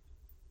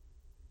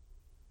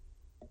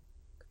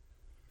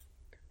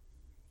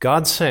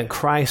 God sent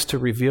Christ to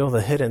reveal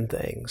the hidden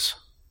things.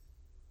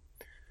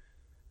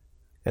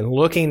 And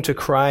looking to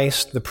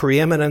Christ, the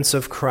preeminence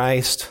of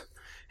Christ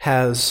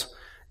has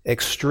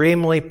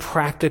extremely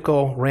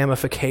practical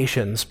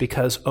ramifications,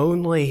 because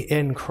only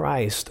in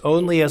Christ,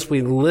 only as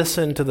we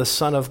listen to the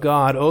Son of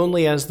God,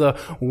 only as the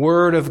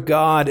Word of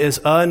God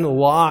is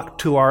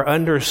unlocked to our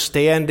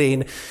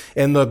understanding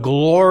in the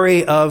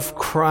glory of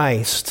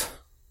Christ,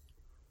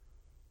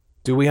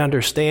 do we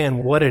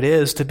understand what it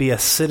is to be a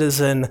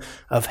citizen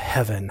of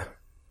heaven,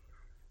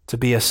 to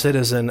be a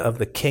citizen of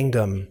the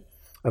kingdom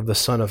of the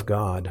Son of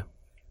God.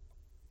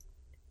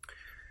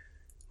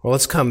 Well,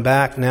 let's come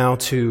back now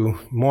to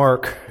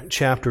Mark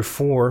chapter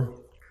 4.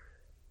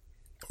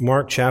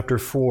 Mark chapter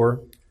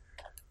 4.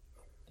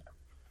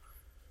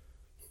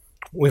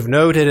 We've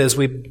noted as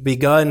we've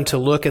begun to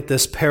look at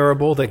this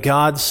parable that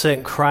God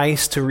sent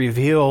Christ to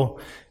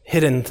reveal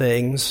hidden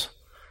things.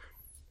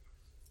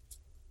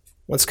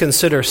 Let's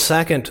consider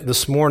second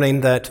this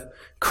morning that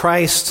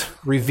Christ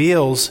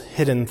reveals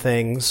hidden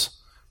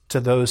things to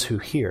those who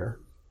hear.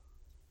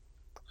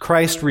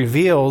 Christ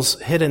reveals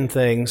hidden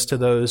things to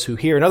those who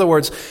hear. In other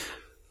words,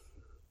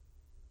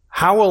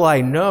 how will I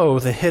know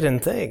the hidden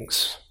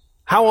things?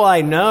 How will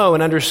I know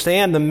and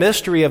understand the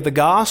mystery of the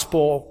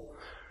gospel?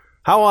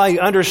 How will I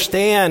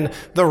understand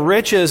the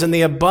riches and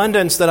the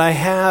abundance that I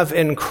have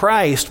in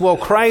Christ? Well,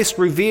 Christ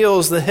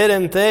reveals the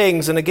hidden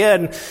things. And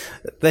again,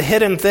 the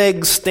hidden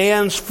things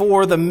stands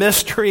for the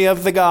mystery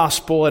of the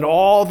gospel and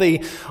all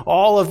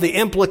of the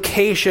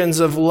implications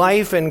of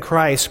life in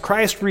Christ.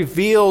 Christ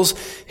reveals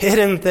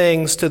hidden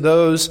things to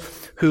those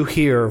who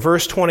hear.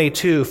 Verse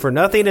 22, "For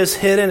nothing is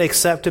hidden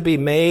except to be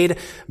made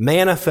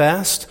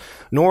manifest,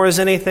 nor is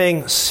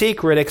anything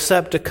secret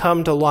except to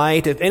come to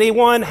light. If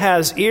anyone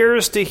has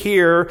ears to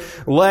hear,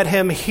 let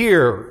him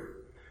hear."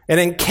 And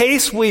in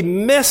case we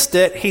missed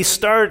it, he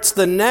starts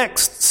the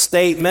next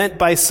statement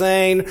by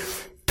saying,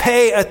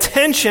 pay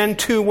attention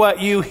to what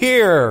you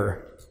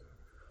hear.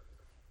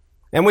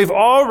 And we've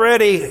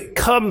already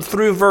come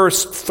through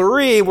verse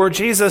 3 where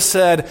Jesus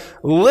said,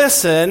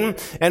 listen,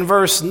 and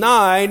verse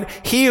 9,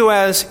 he who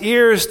has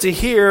ears to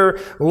hear,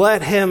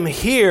 let him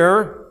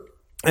hear.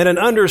 And an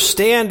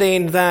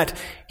understanding that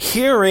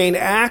hearing,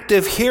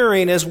 active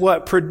hearing, is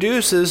what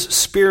produces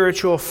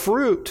spiritual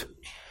fruit.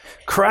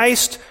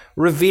 Christ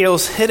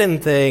reveals hidden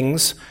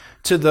things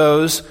to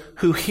those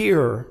who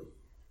hear.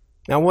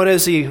 Now, what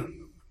does he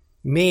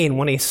mean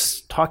when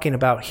he's talking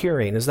about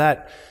hearing? Is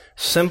that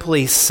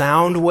simply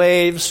sound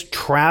waves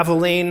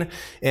traveling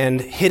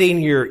and hitting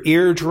your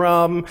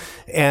eardrum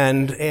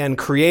and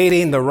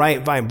creating the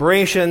right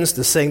vibrations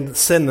to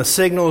send the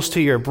signals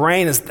to your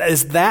brain?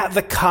 Is that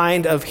the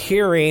kind of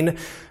hearing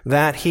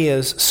that he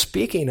is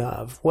speaking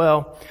of?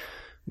 Well,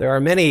 there are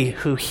many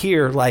who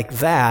hear like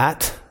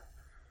that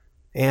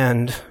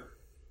and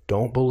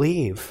don't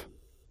believe.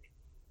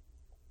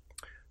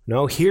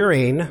 No,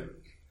 hearing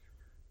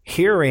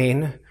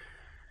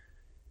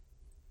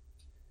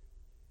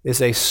is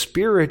a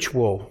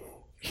spiritual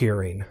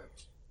hearing.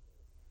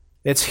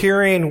 It's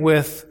hearing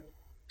with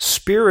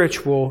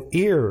spiritual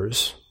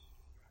ears.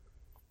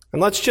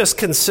 And let's just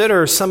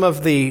consider some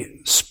of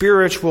the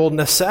spiritual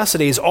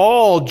necessities,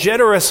 all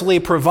generously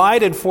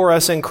provided for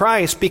us in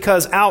Christ,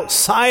 because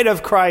outside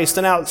of Christ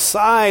and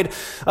outside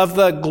of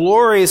the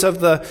glories of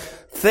the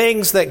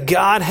things that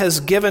God has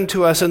given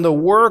to us and the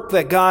work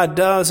that God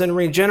does in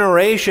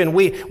regeneration,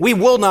 we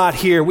will not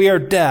hear. We are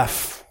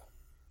deaf.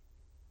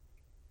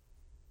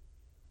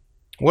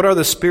 What are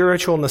the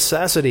spiritual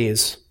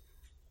necessities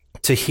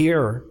to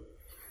hear?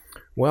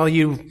 Well,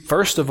 you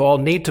first of all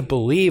need to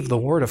believe the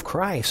word of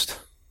Christ.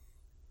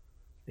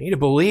 You need to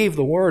believe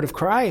the word of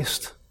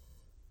Christ.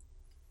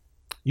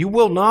 You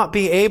will not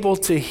be able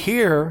to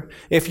hear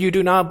if you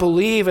do not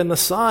believe in the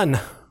Son.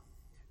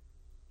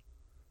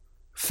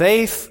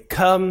 Faith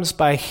comes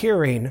by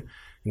hearing,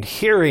 and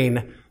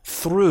hearing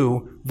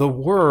through the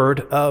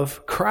word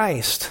of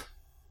Christ.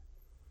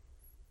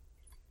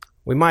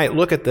 We might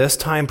look at this,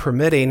 time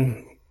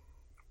permitting,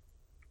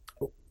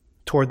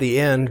 toward the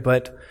end,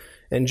 but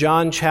in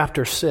John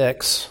chapter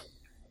 6,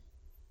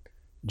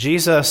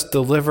 Jesus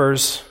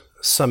delivers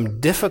some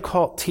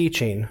difficult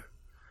teaching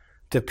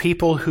to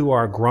people who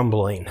are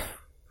grumbling.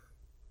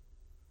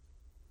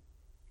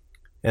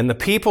 And the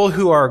people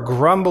who are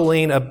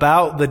grumbling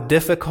about the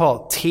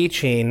difficult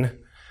teaching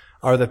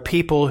are the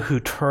people who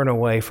turn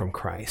away from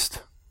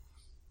Christ.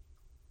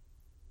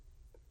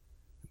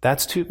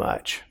 That's too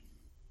much.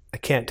 I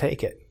can't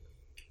take it.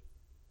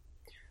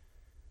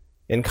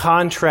 In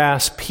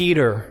contrast,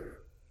 Peter,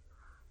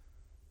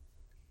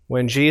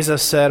 when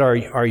Jesus said,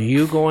 are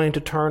you going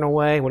to turn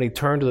away? When he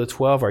turned to the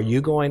 12, are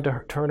you going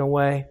to turn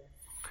away?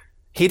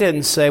 He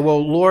didn't say, well,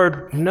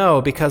 Lord,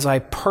 no, because I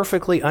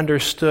perfectly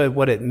understood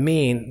what it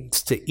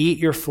means to eat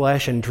your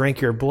flesh and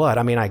drink your blood.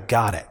 I mean, I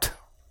got it.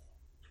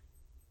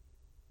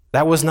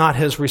 That was not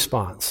his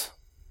response.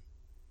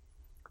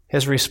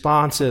 His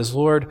response is,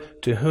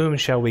 Lord, to whom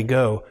shall we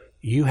go?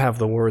 You have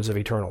the words of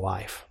eternal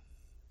life.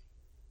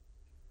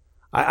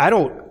 I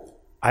don't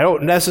I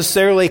don't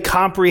necessarily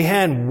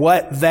comprehend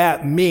what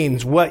that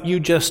means, what you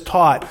just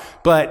taught,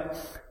 but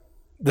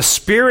the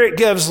Spirit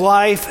gives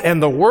life,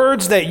 and the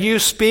words that you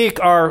speak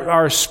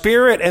are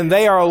spirit and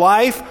they are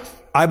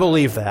life. I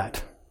believe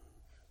that.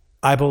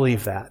 I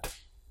believe that.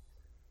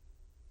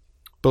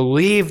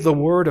 Believe the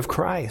word of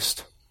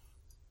Christ.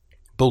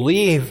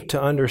 Believe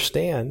to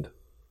understand.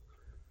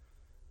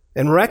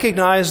 And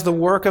recognize the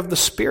work of the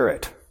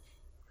Spirit.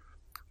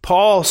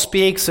 Paul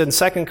speaks in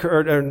 1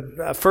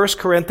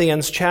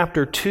 Corinthians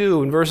chapter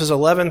 2 in verses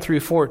 11 through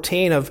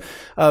 14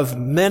 of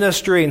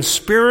ministering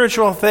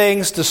spiritual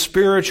things to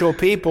spiritual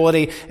people.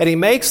 And he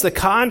makes the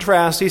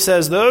contrast. He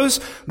says, those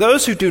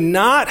who do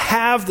not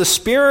have the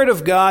Spirit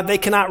of God, they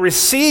cannot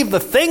receive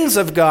the things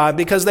of God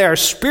because they are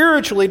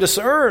spiritually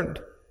discerned.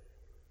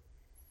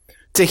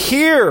 To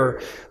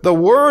hear the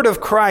word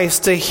of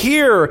Christ, to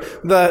hear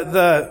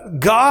the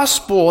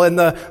gospel and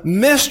the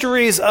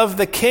mysteries of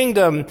the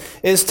kingdom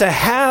is to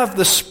have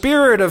the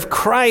Spirit of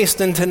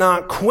Christ and to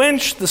not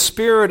quench the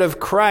Spirit of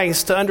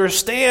Christ, to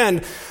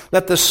understand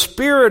that the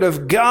Spirit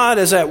of God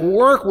is at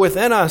work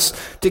within us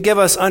to give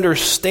us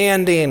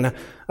understanding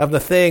of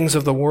the things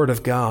of the Word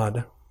of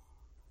God.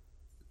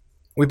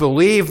 We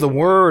believe the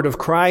word of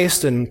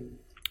Christ and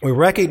we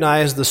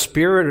recognize the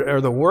Spirit or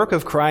the work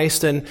of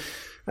Christ and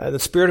the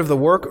Spirit of the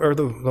work, or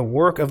the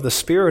work of the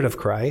Spirit of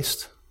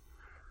Christ.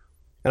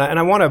 And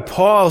I want to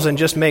pause and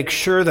just make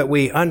sure that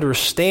we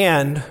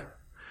understand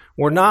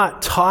we're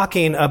not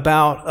talking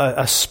about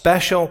a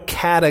special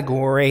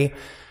category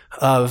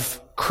of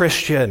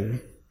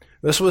Christian.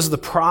 This was the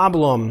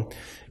problem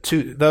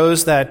to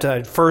those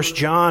that 1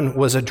 John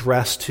was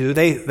addressed to.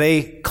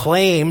 They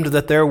claimed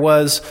that there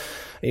was,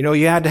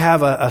 you had to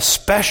have a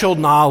special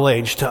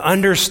knowledge to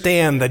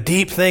understand the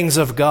deep things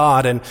of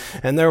God.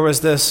 And there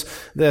was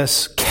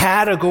this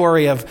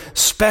category of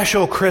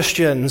special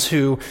Christians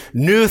who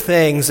knew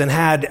things and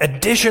had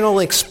additional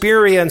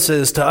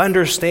experiences to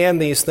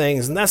understand these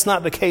things. And that's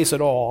not the case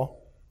at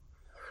all.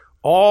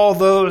 All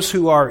those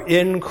who are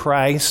in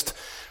Christ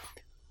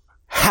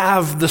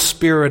have the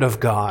Spirit of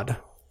God.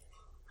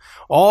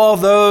 All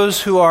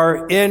those who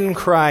are in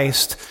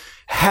Christ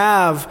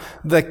have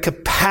the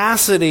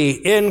capacity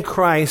in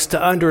Christ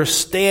to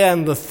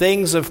understand the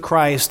things of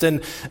Christ.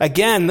 And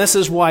again, this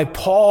is why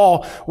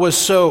Paul was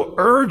so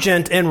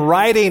urgent in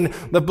writing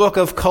the book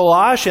of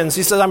Colossians.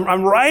 He says,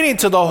 I'm writing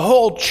to the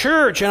whole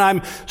church and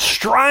I'm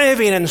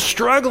striving and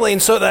struggling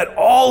so that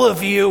all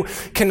of you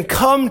can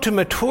come to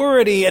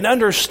maturity and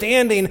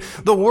understanding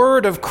the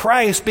word of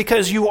Christ,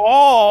 because you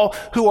all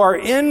who are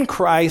in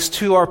Christ,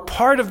 who are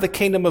part of the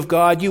kingdom of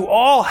God, you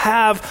all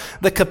have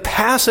the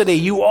capacity,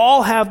 you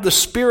all have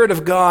the Spirit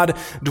of God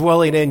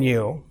dwelling in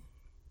you.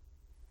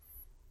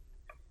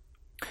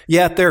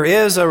 Yet there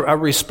is a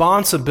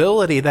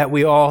responsibility that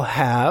we all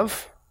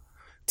have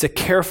to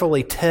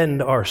carefully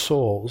tend our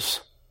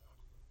souls.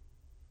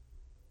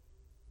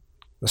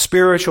 The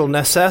spiritual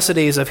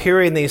necessities of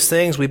hearing these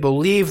things, we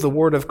believe the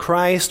word of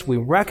Christ, we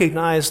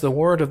recognize the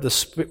work of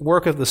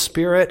the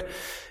Spirit,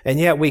 and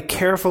yet we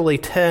carefully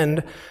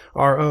tend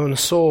our own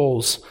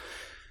souls.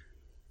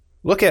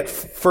 Look at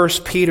 1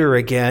 Peter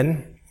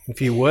again. If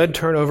you would,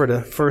 turn over to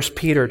 1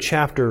 Peter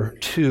chapter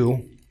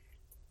 2.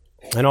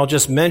 And I'll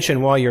just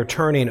mention while you're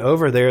turning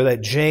over there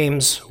that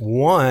James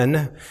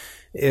 1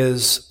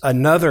 is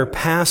another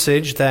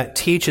passage that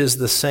teaches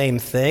the same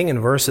thing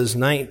in verses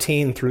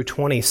 19 through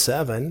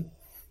 27.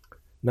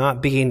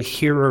 Not being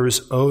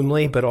hearers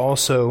only, but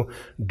also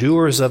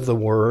doers of the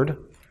word.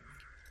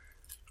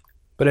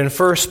 But in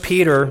 1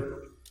 Peter,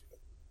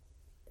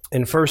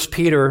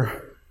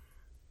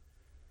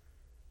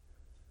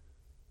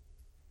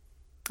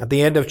 at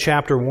the end of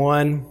chapter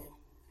 1,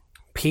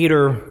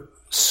 Peter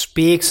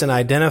speaks and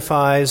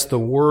identifies the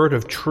word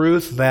of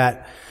truth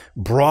that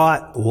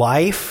brought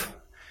life.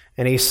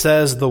 And he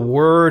says the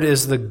word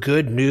is the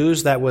good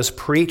news that was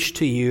preached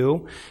to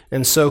you.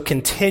 And so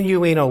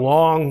continuing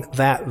along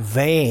that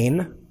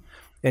vein,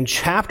 in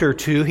chapter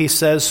 2, he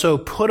says, so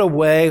put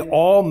away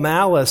all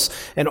malice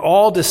and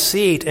all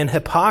deceit and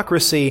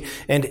hypocrisy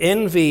and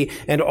envy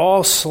and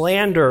all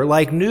slander.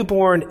 Like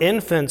newborn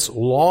infants,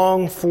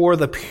 long for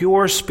the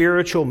pure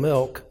spiritual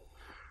milk,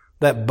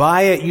 that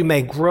by it you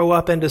may grow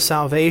up into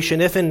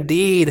salvation, if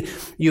indeed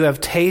you have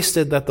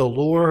tasted that the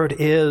Lord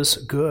is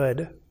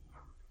good.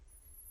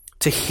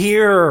 To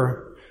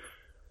hear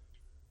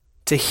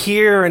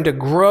and to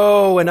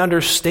grow in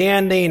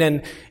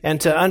understanding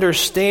and to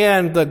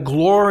understand the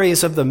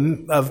glories of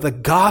the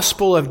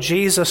gospel of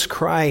Jesus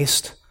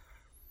Christ,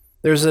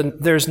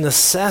 there's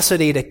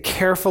necessity to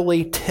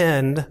carefully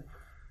tend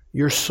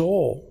your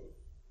soul,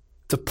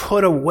 to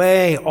put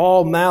away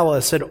all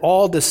malice and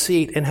all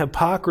deceit and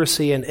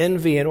hypocrisy and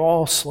envy and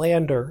all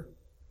slander.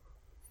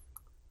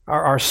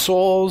 Our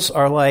souls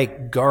are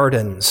like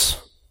gardens.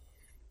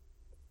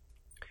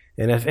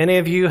 And if any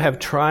of you have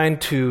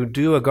tried to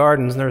do a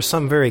garden, and there are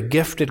some very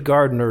gifted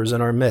gardeners in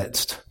our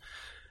midst,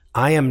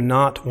 I am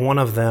not one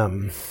of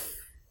them.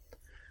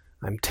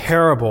 I'm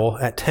terrible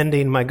at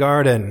tending my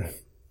garden.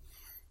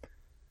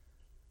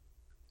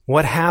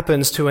 What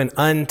happens to an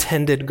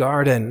untended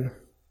garden?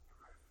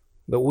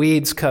 the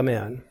weeds come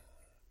in.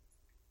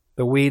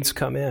 The weeds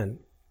come in.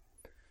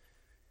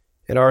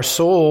 And our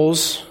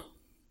souls,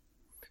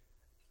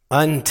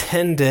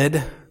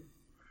 untended,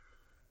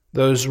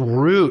 those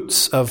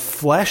roots of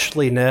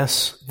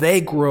fleshliness,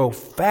 they grow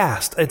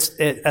fast.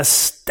 It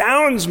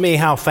astounds me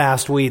how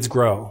fast weeds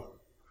grow.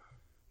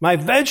 My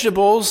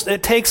vegetables,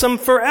 it takes them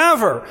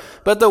forever,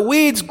 but the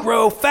weeds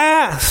grow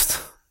fast.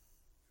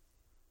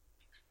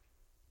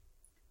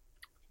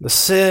 The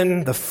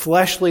sin, the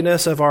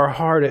fleshliness of our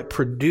heart, it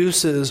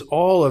produces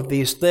all of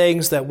these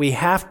things that we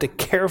have to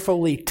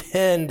carefully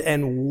tend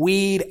and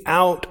weed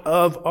out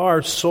of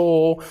our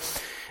soul.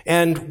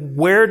 And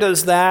where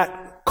does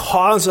that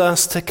cause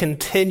us to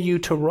continue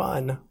to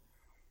run?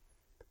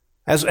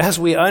 As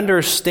we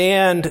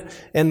understand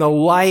in the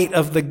light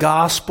of the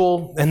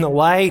gospel, in the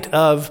light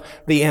of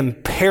the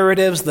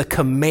imperatives, the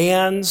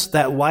commands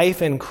that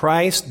life in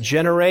Christ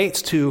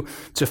generates to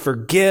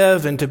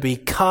forgive and to be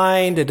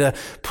kind and to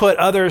put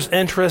others'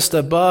 interests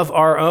above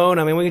our own.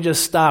 I mean, we can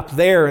just stop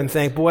there and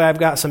think, boy, I've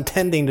got some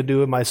tending to do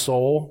with my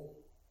soul.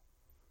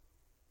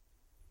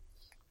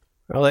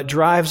 Well, it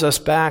drives us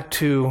back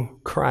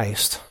to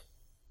Christ.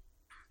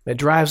 It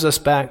drives us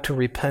back to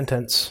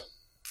repentance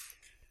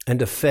and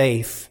to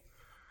faith,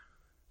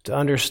 to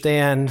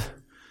understand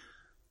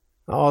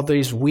all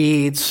these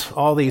weeds,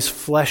 all these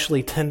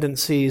fleshly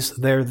tendencies,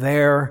 they're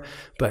there,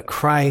 but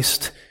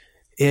Christ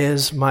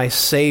is my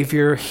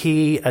Savior.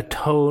 He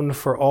atoned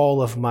for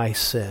all of my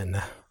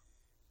sin.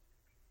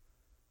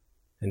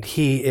 And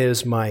He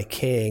is my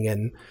King.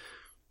 And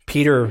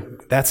Peter,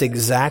 that's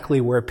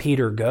exactly where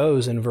Peter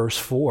goes in verse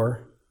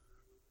 4.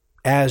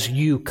 As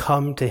you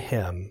come to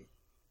Him,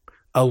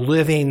 a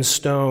living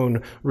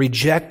stone,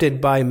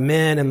 rejected by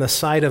men in the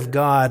sight of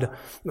God,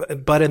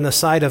 but in the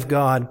sight of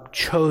God,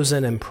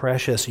 chosen and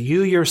precious.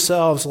 You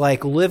yourselves,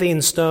 like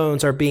living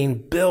stones, are being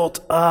built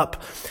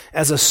up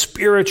as a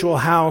spiritual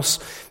house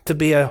to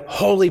be a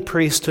holy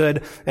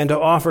priesthood and to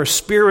offer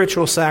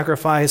spiritual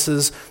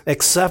sacrifices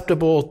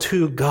acceptable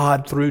to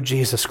God through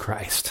Jesus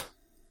Christ.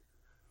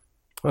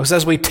 It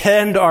says we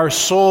tend our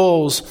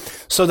souls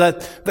so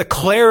that the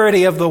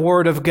clarity of the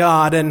Word of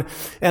God and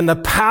the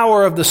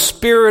power of the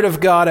Spirit of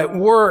God at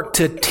work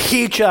to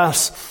teach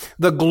us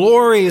the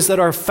glories that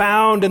are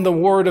found in the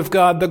Word of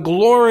God, the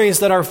glories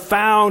that are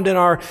found in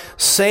our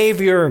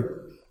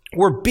Savior.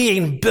 We're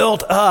being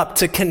built up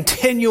to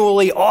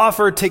continually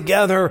offer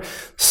together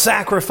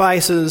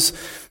sacrifices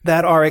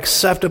that are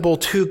acceptable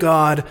to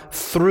God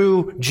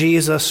through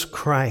Jesus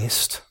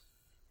Christ.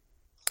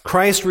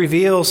 Christ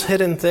reveals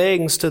hidden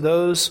things to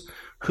those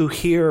who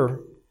hear,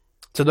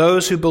 to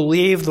those who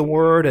believe the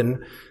Word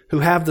and who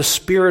have the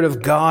Spirit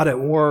of God at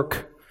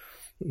work.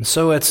 And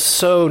so it's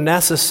so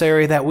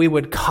necessary that we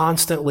would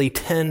constantly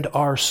tend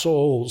our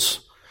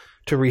souls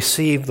to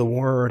receive the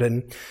Word.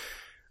 And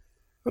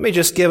let me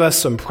just give us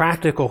some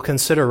practical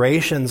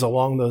considerations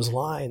along those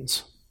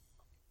lines.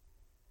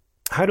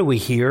 How do we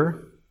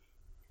hear?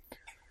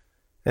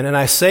 And then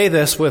I say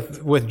this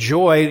with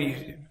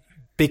joy,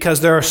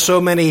 because there are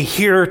so many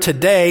here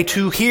today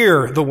to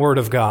hear the Word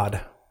of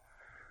God.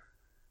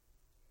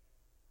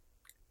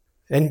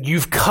 And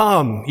you've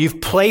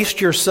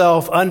placed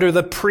yourself under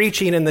the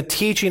preaching and the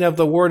teaching of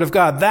the Word of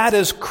God. That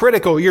is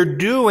critical. You're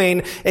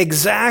doing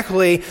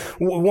exactly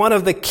one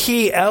of the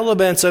key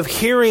elements of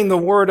hearing the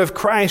Word of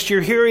Christ.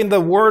 You're hearing the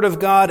Word of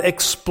God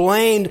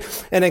explained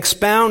and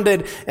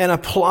expounded and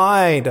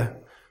applied.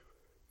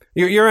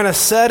 You're in a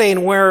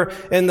setting where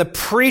in the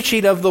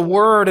preaching of the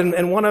Word,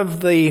 and one of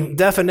the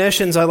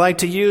definitions I like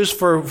to use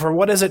for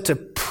what is it to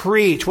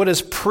preach, what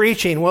is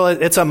preaching? Well,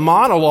 it's a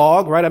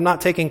monologue, right? I'm not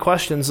taking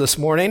questions this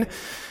morning.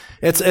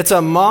 It's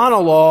a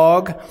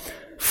monologue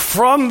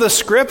from the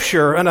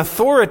Scripture, an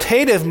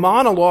authoritative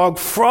monologue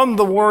from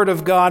the Word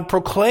of God,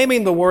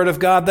 proclaiming the Word of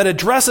God that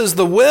addresses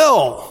the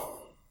will.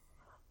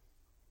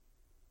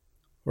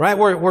 Right?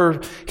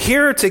 We're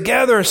here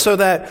together so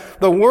that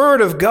the Word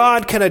of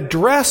God can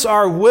address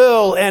our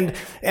will and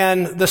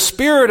the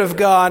Spirit of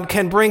God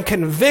can bring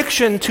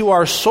conviction to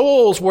our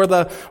souls where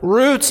the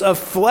roots of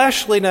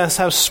fleshliness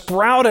have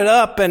sprouted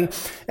up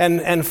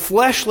and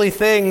fleshly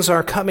things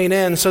are coming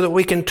in so that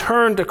we can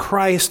turn to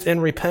Christ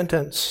in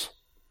repentance.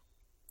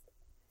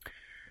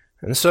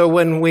 And so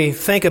when we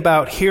think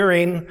about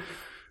hearing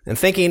and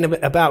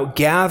thinking about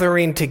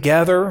gathering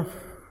together,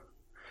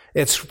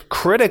 it's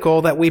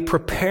critical that we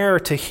prepare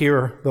to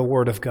hear the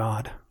Word of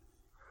God.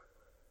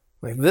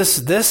 Like this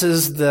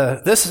is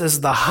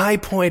the high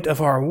point of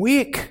our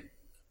week.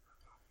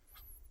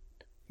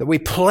 That we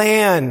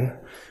plan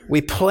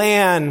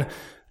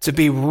to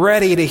be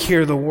ready to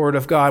hear the Word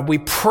of God. We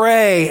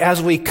pray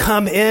as we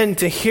come in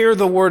to hear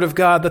the Word of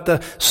God that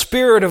the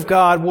Spirit of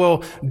God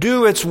will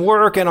do its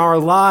work in our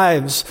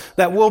lives,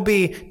 that we'll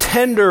be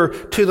tender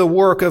to the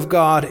work of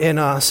God in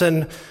us.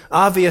 And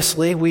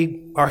obviously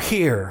we are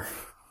here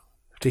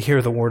to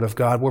hear the Word of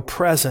God. We're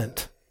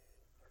present.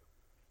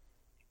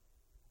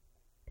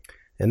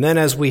 And then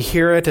as we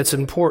hear it, it's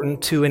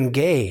important to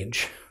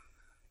engage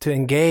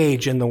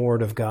in the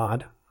Word of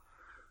God.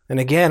 And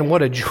again,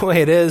 what a joy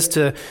it is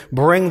to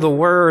bring the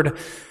Word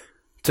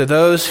to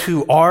those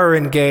who are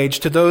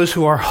engaged, to those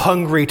who are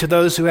hungry, to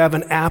those who have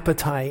an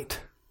appetite.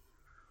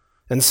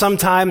 And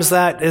sometimes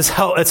it's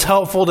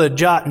helpful to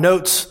jot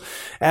notes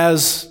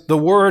as the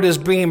Word is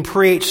being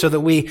preached so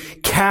that we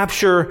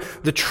capture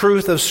the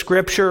truth of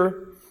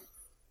Scripture.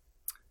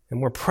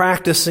 And we're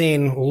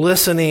practicing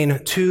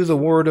listening to the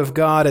Word of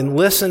God and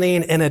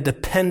listening in a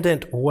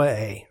dependent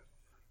way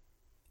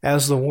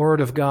as the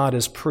Word of God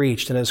is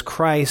preached and as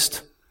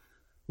Christ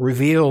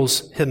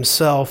reveals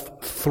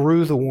Himself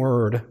through the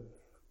Word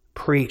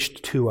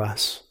preached to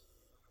us.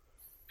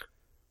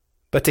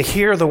 But to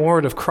hear the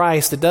Word of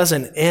Christ, it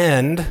doesn't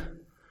end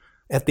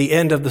at the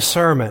end of the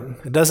sermon.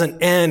 It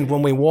doesn't end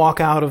when we walk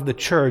out of the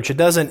church. It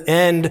doesn't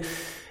end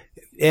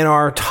in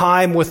our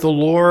time with the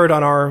Lord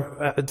on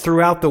our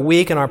throughout the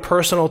week and our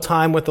personal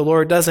time with the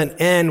Lord. It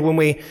doesn't end when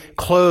we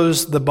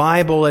close the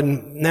Bible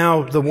and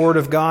now the Word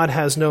of God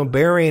has no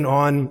bearing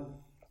on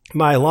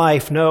my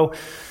life. No,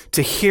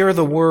 to hear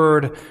the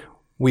Word,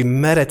 we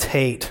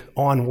meditate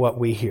on what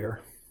we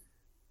hear.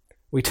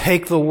 We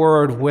take the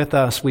Word with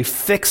us. We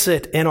fix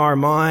it in our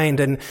mind.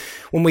 And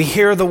when we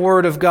hear the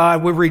Word of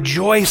God, we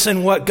rejoice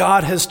in what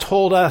God has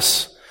told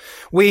us.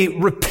 We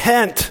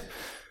repent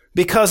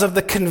because of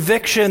the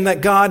conviction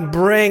that God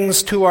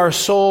brings to our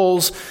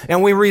souls.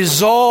 And we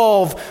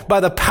resolve by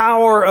the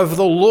power of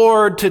the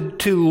Lord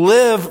to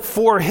live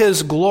for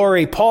His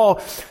glory. Paul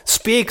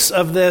speaks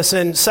of this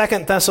in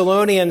 2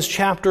 Thessalonians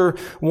chapter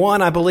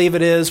 1, I believe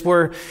it is,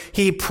 where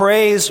he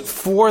prays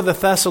for the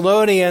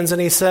Thessalonians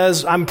and he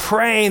says, I'm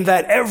praying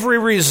that every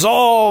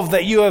resolve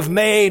that you have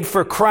made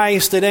for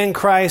Christ and in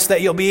Christ,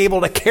 that you'll be able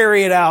to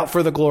carry it out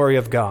for the glory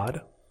of God.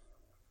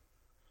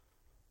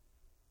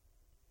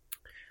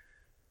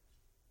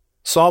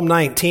 Psalm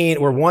 19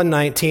 or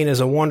 119 is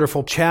a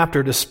wonderful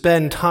chapter to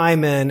spend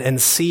time in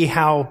and see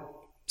how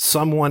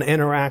someone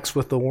interacts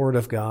with the Word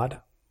of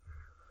God.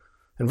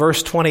 In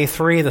verse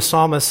 23, the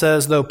psalmist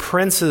says, though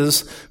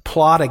princes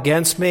plot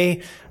against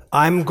me,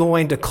 I'm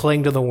going to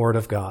cling to the Word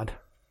of God.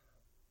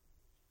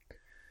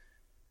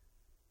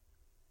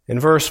 In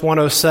verse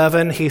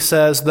 107, he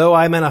says, though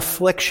I'm in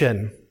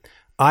affliction,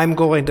 I'm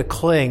going to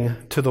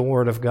cling to the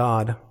Word of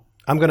God.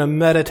 I'm going to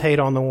meditate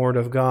on the Word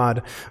of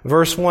God.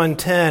 Verse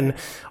 110,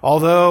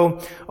 although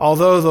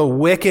the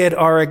wicked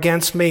are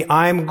against me,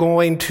 I'm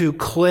going to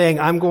cling.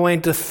 I'm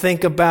going to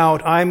think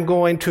about, I'm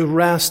going to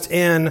rest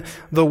in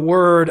the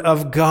Word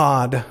of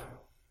God.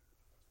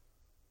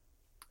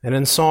 And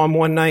in Psalm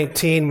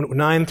 119,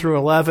 9 through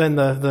 11,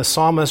 the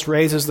psalmist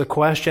raises the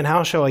question,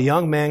 how shall a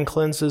young man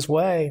cleanse his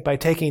way? By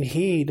taking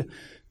heed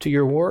to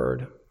your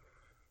Word.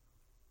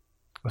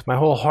 With my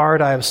whole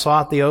heart I have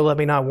sought thee, O let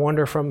me not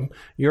wander from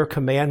your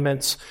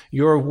commandments.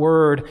 Your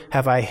word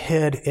have I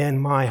hid in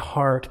my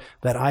heart,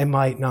 that I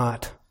might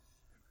not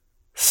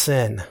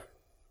sin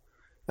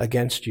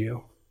against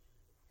you.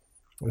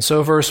 And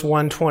so verse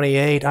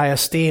 128, I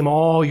esteem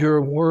all your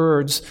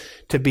words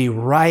to be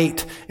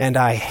right, and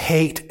I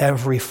hate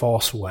every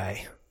false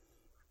way.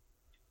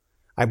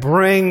 I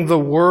bring the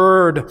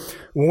Word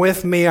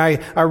with me.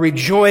 I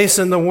rejoice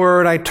in the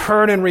Word. I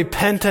turn in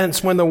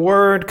repentance when the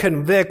Word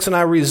convicts, and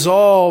I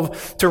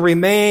resolve to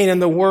remain in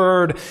the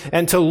Word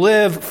and to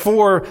live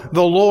for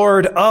the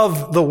Lord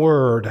of the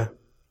Word.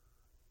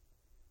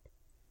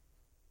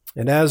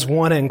 And as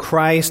one in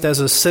Christ, as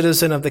a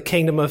citizen of the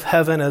kingdom of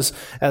heaven, as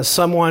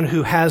someone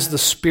who has the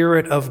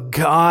Spirit of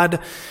God,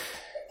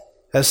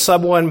 as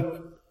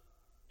someone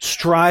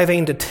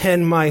striving to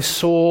tend my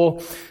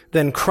soul,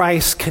 then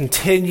Christ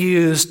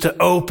continues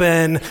to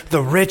open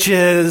the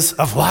riches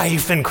of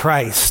life in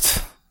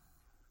Christ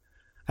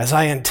as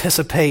I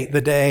anticipate the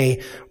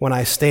day when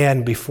I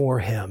stand before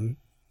Him.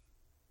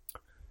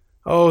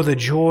 Oh, the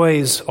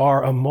joys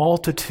are a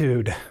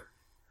multitude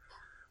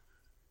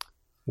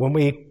when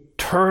we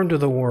turn to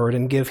the Word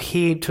and give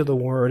heed to the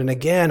Word. And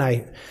again,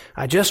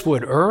 I just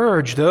would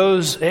urge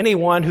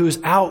anyone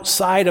who's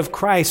outside of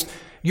Christ,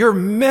 you're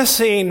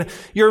missing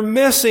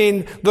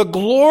the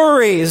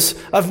glories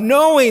of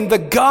knowing the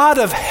God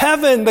of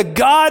heaven, the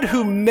God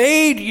who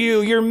made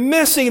you. You're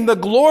missing the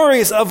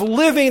glories of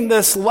living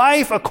this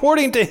life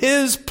according to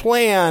His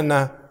plan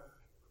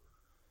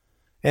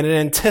and in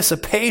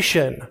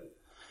anticipation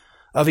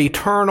of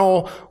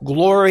eternal,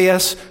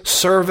 glorious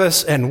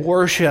service and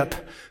worship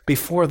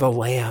before the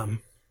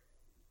Lamb.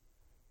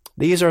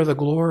 These are the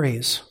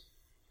glories.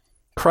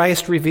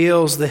 Christ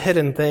reveals the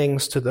hidden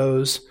things to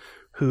those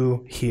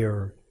who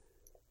hear.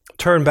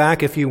 Turn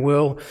back, if you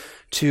will,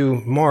 to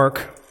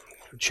Mark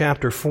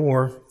chapter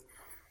 4.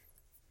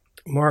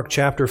 Mark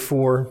chapter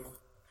 4.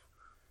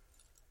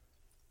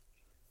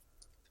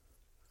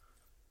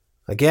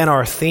 Again,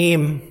 our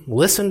theme,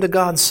 listen to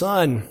God's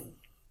Son.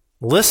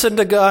 Listen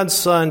to God's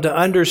Son to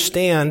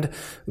understand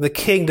the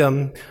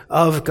kingdom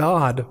of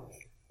God.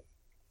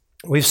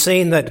 We've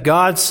seen that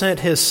God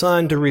sent His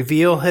Son to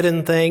reveal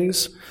hidden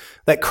things,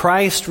 that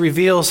Christ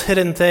reveals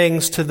hidden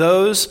things to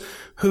those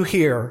who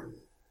hear.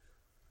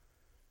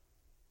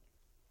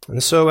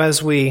 And so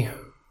as we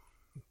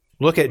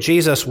look at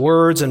Jesus'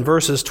 words in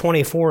verses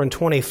 24 and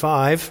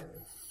 25,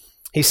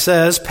 He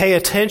says, pay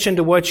attention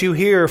to what you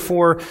hear,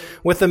 for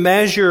with the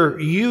measure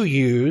you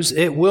use,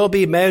 it will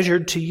be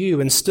measured to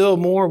you, and still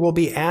more will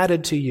be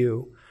added to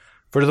you.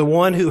 For to the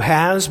one who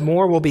has,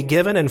 more will be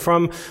given, and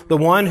from the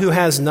one who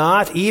has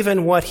not,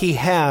 even what he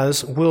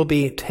has will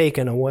be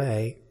taken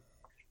away.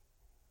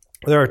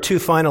 There are two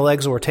final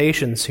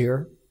exhortations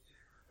here.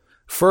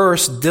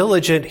 First,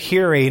 diligent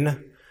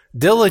hearing.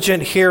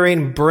 Diligent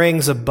hearing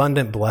brings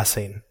abundant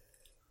blessing.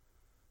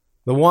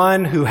 The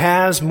one who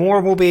has,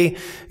 more will be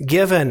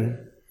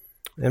given.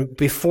 And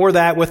before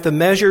that, with the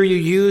measure you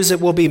use,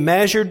 it will be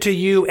measured to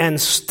you, and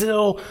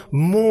still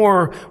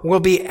more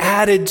will be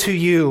added to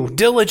you.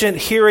 Diligent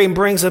hearing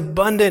brings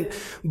abundant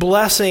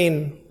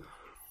blessing.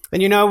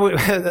 And you know,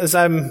 as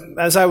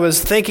I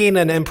was thinking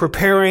and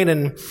preparing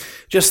and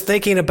just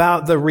thinking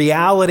about the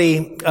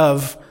reality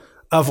of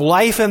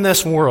life in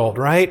this world,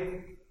 right?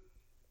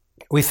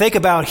 We think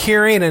about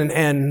hearing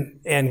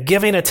and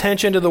giving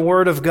attention to the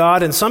Word of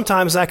God, and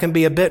sometimes that can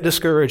be a bit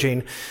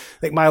discouraging.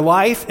 Like, my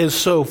life is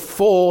so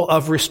full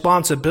of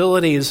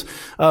responsibilities,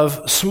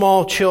 of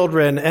small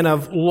children, and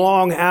of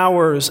long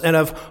hours, and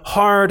of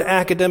hard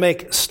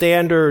academic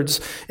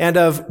standards, and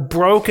of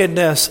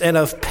brokenness, and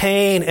of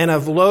pain, and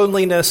of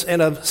loneliness,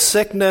 and of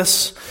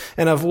sickness,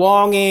 and of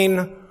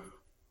longing.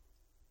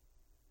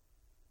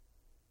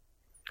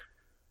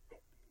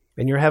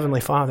 And your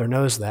Heavenly Father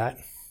knows that.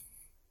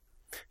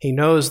 He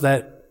knows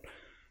that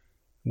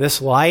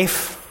this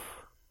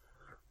life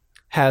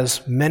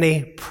has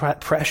many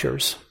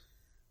pressures.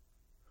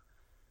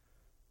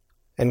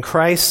 And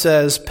Christ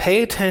says,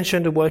 pay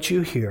attention to what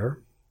you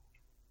hear.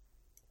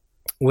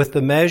 With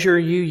the measure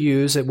you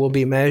use, it will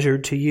be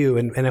measured to you.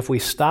 And if we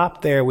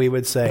stop there, we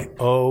would say,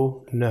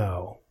 oh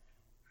no.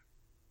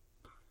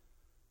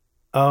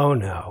 Oh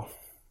no.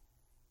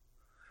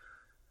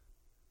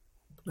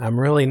 I'm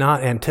really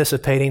not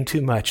anticipating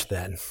too much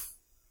then.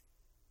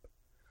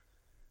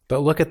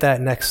 But look at that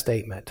next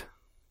statement.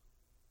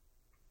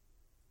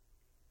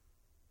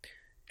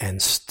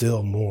 And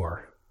still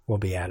more will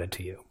be added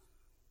to you.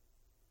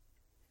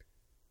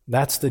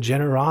 That's the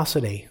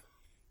generosity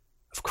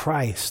of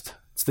Christ.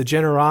 It's the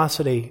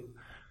generosity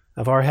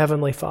of our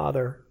Heavenly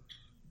Father.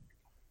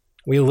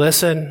 We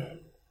listen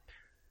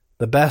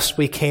the best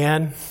we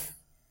can.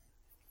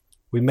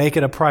 We make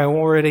it a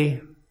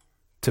priority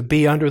to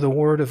be under the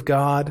Word of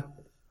God.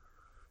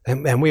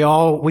 And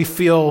we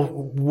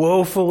feel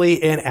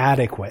woefully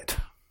inadequate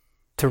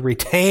to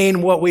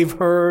retain what we've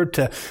heard,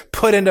 to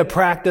put into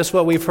practice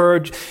what we've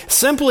heard,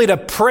 simply to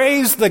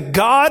praise the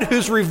God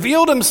who's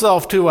revealed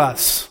himself to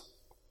us.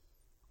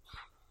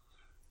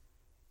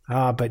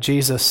 But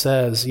Jesus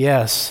says,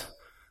 yes,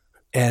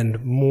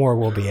 and more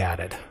will be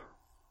added.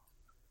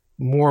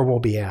 More will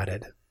be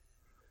added.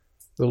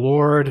 The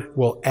Lord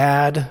will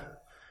add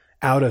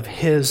out of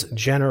his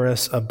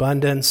generous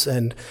abundance,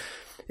 and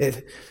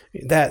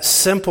that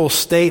simple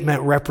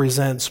statement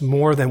represents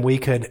more than we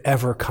could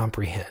ever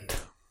comprehend.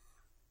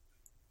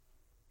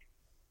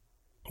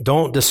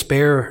 Don't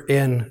despair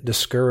in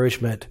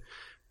discouragement.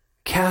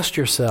 Cast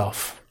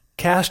yourself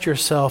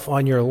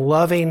on your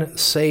loving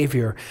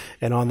Savior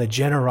and on the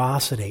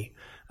generosity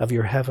of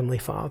your Heavenly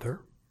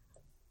Father.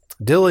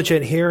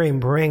 Diligent hearing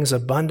brings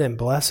abundant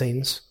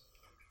blessings.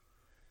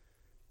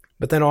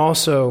 But then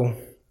also,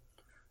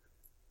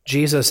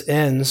 Jesus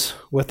ends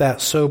with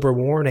that sober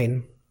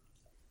warning.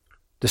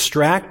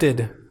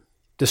 Distracted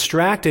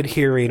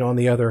hearing, on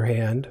the other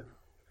hand,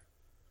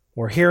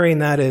 or hearing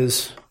that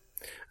is,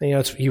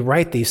 you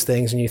write these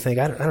things and you think,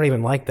 I don't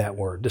even like that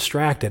word,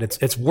 distracted.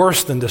 It's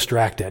worse than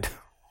distracted.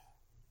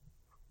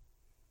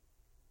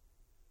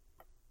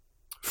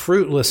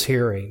 Fruitless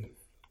hearing,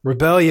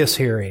 rebellious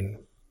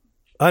hearing,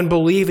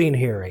 unbelieving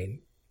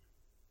hearing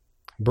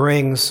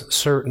brings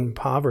certain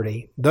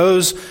poverty.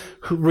 Those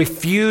who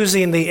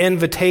refusing the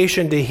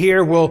invitation to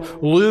hear will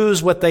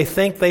lose what they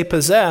think they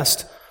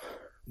possessed.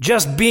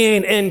 Just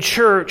being in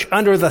church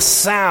under the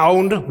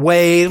sound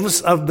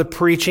waves of the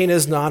preaching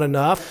is not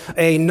enough.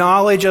 A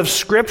knowledge of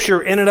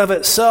Scripture in and of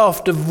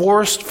itself,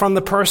 divorced from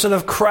the person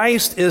of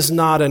Christ, is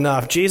not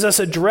enough. Jesus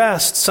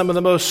addressed some of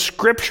the most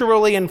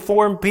scripturally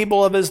informed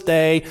people of his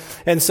day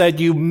and said,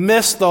 you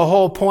missed the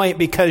whole point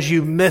because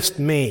you missed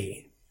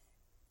me.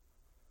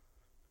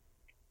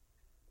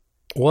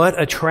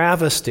 What a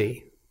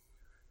travesty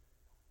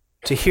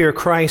to hear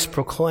Christ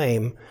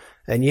proclaim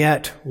and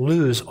yet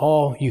lose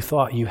all you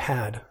thought you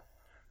had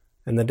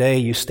in the day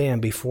you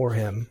stand before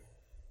him.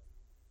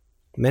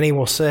 Many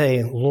will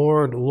say,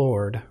 Lord,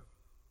 Lord,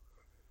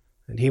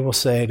 and he will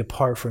say,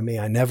 depart from me,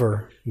 I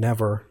never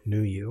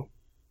knew you.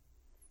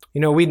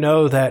 We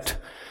know that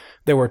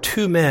there were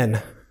two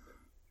men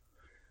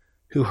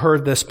who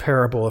heard this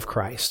parable of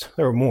Christ.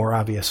 There were more,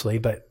 obviously,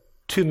 but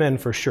two men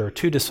for sure,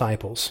 two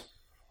disciples,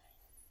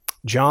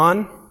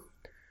 John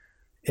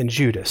and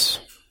Judas.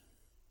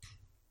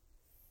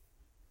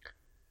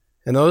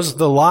 And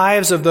the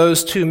lives of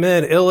those two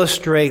men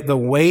illustrate the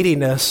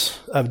weightiness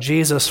of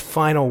Jesus'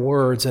 final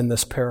words in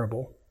this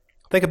parable.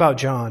 Think about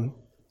John.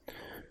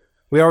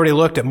 We already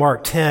looked at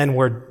Mark 10,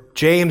 where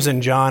James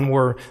and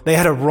John they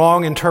had a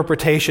wrong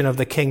interpretation of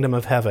the kingdom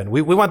of heaven.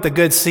 We want the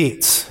good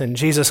seats, and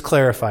Jesus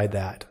clarified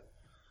that.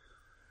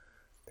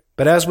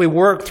 But as we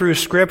work through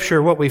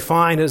Scripture, what we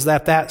find is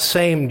that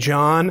same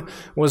John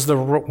was the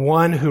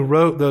one who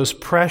wrote those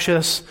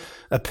precious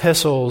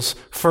epistles,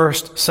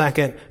 1st,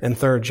 2nd, and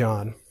 3rd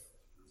John.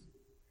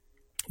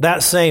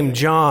 That same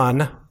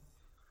John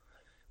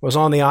was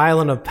on the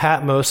island of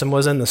Patmos and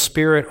was in the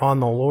Spirit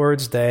on the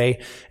Lord's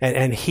day,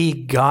 and he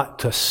got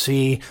to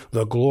see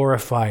the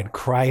glorified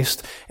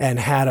Christ and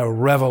had a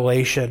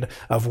revelation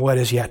of what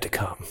is yet to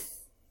come.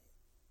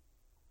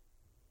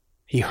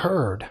 He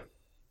heard,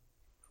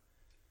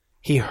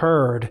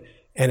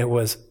 and it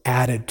was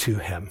added to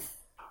him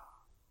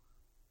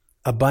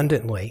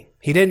abundantly.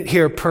 He didn't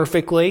hear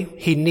perfectly.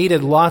 He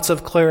needed lots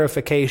of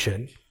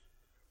clarification.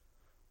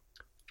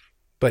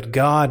 But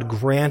God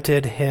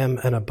granted him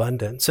an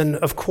abundance. And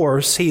of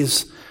course,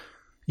 he's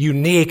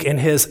unique in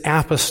his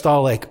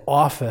apostolic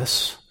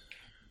office,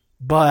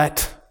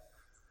 but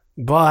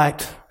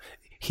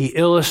he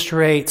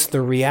illustrates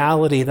the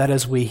reality that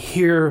as we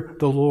hear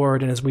the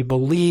Lord and as we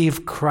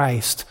believe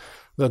Christ,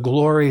 the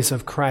glories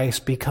of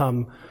Christ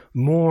become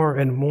more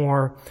and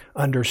more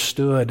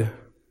understood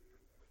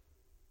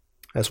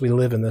as we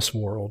live in this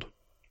world.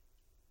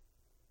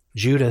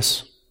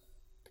 Judas.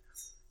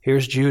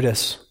 Here's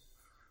Judas.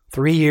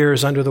 3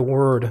 years under the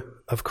word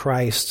of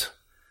Christ.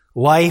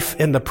 Life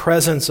in the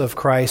presence of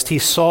Christ. He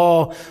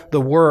saw the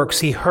works.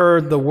 He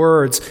heard the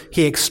words.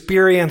 He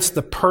experienced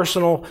the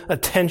personal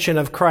attention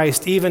of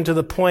Christ, even to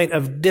the point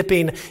of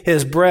dipping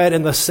his bread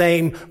in the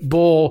same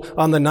bowl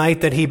on the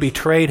night that he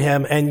betrayed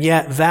him. And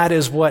yet that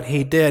is what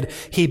he did.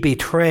 He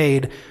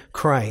betrayed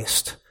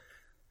Christ.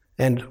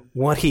 And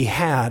what he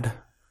had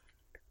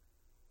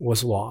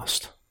was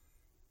lost.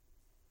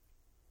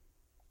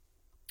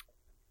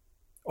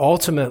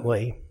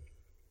 Ultimately,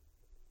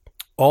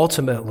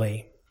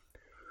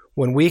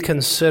 when we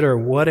consider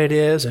what it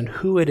is and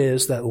who it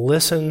is that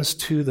listens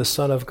to the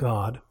Son of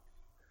God,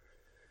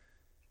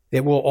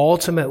 it will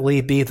ultimately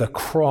be the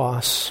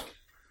cross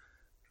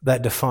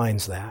that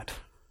defines that.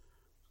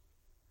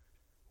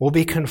 We'll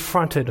be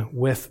confronted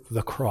with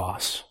the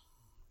cross.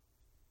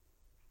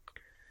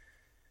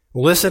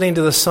 Listening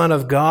to the Son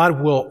of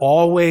God will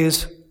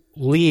always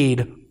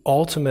lead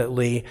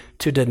ultimately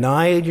to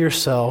denying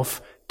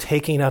yourself,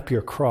 taking up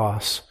your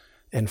cross,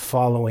 and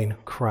following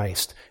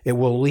Christ. It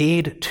will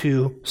lead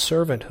to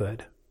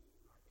servanthood.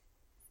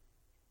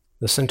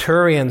 The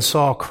centurion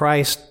saw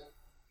Christ's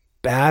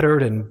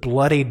battered and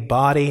bloodied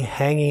body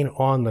hanging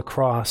on the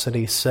cross, and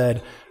he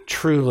said,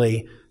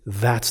 truly,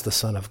 that's the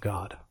Son of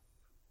God.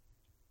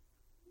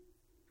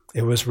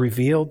 It was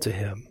revealed to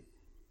him.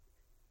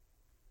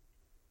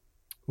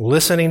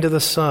 Listening to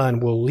the Son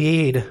will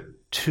lead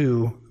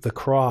to the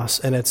cross,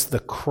 and it's the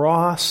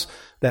cross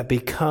that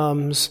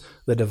becomes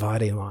the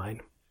dividing line.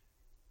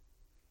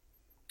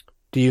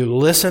 Do you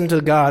listen to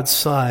God's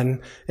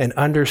Son and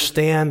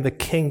understand the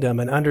kingdom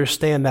and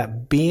understand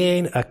that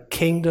being a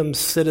kingdom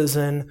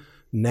citizen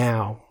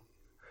now,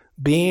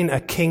 being a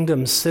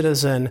kingdom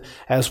citizen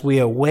as we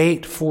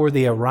await for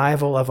the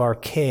arrival of our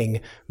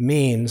King,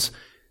 means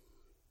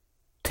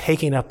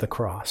taking up the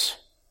cross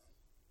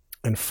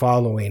and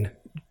following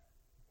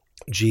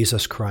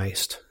Jesus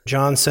Christ?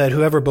 John said,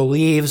 whoever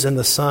believes in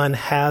the Son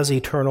has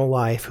eternal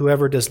life.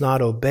 Whoever does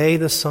not obey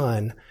the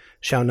Son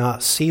shall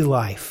not see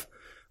life,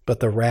 but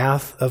the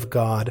wrath of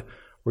God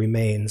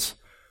remains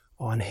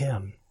on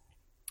him.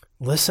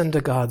 Listen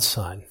to God's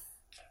Son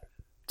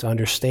to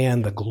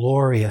understand the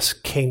glorious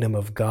kingdom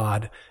of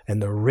God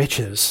and the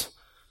riches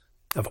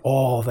of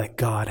all that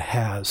God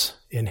has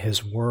in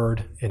his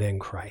word and in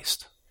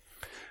Christ.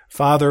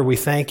 Father, we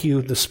thank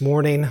you this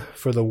morning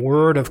for the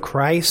word of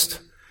Christ.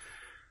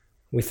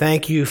 We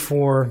thank you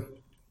for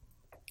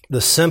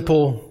the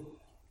simple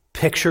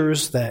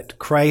pictures that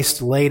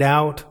Christ laid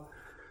out.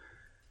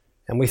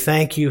 And we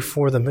thank you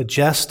for the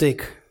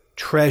majestic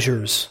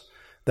treasures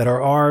that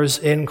are ours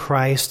in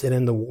Christ and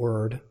in the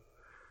Word.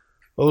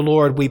 O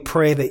Lord, we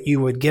pray that you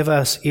would give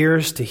us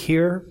ears to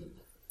hear,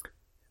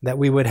 that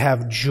we would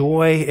have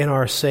joy in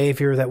our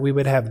Savior, that we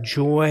would have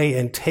joy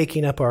in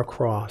taking up our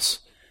cross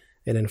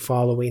and in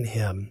following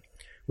him.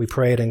 We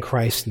pray it in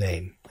Christ's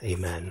name.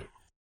 Amen.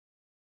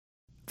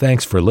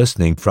 Thanks for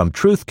listening from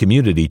Truth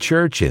Community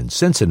Church in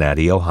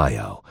Cincinnati,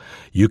 Ohio.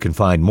 You can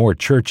find more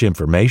church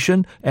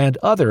information and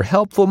other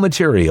helpful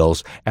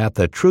materials at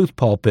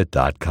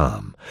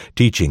thetruthpulpit.com,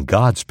 teaching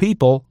God's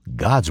people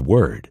God's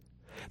Word.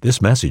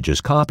 This message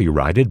is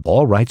copyrighted,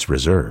 all rights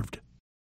reserved.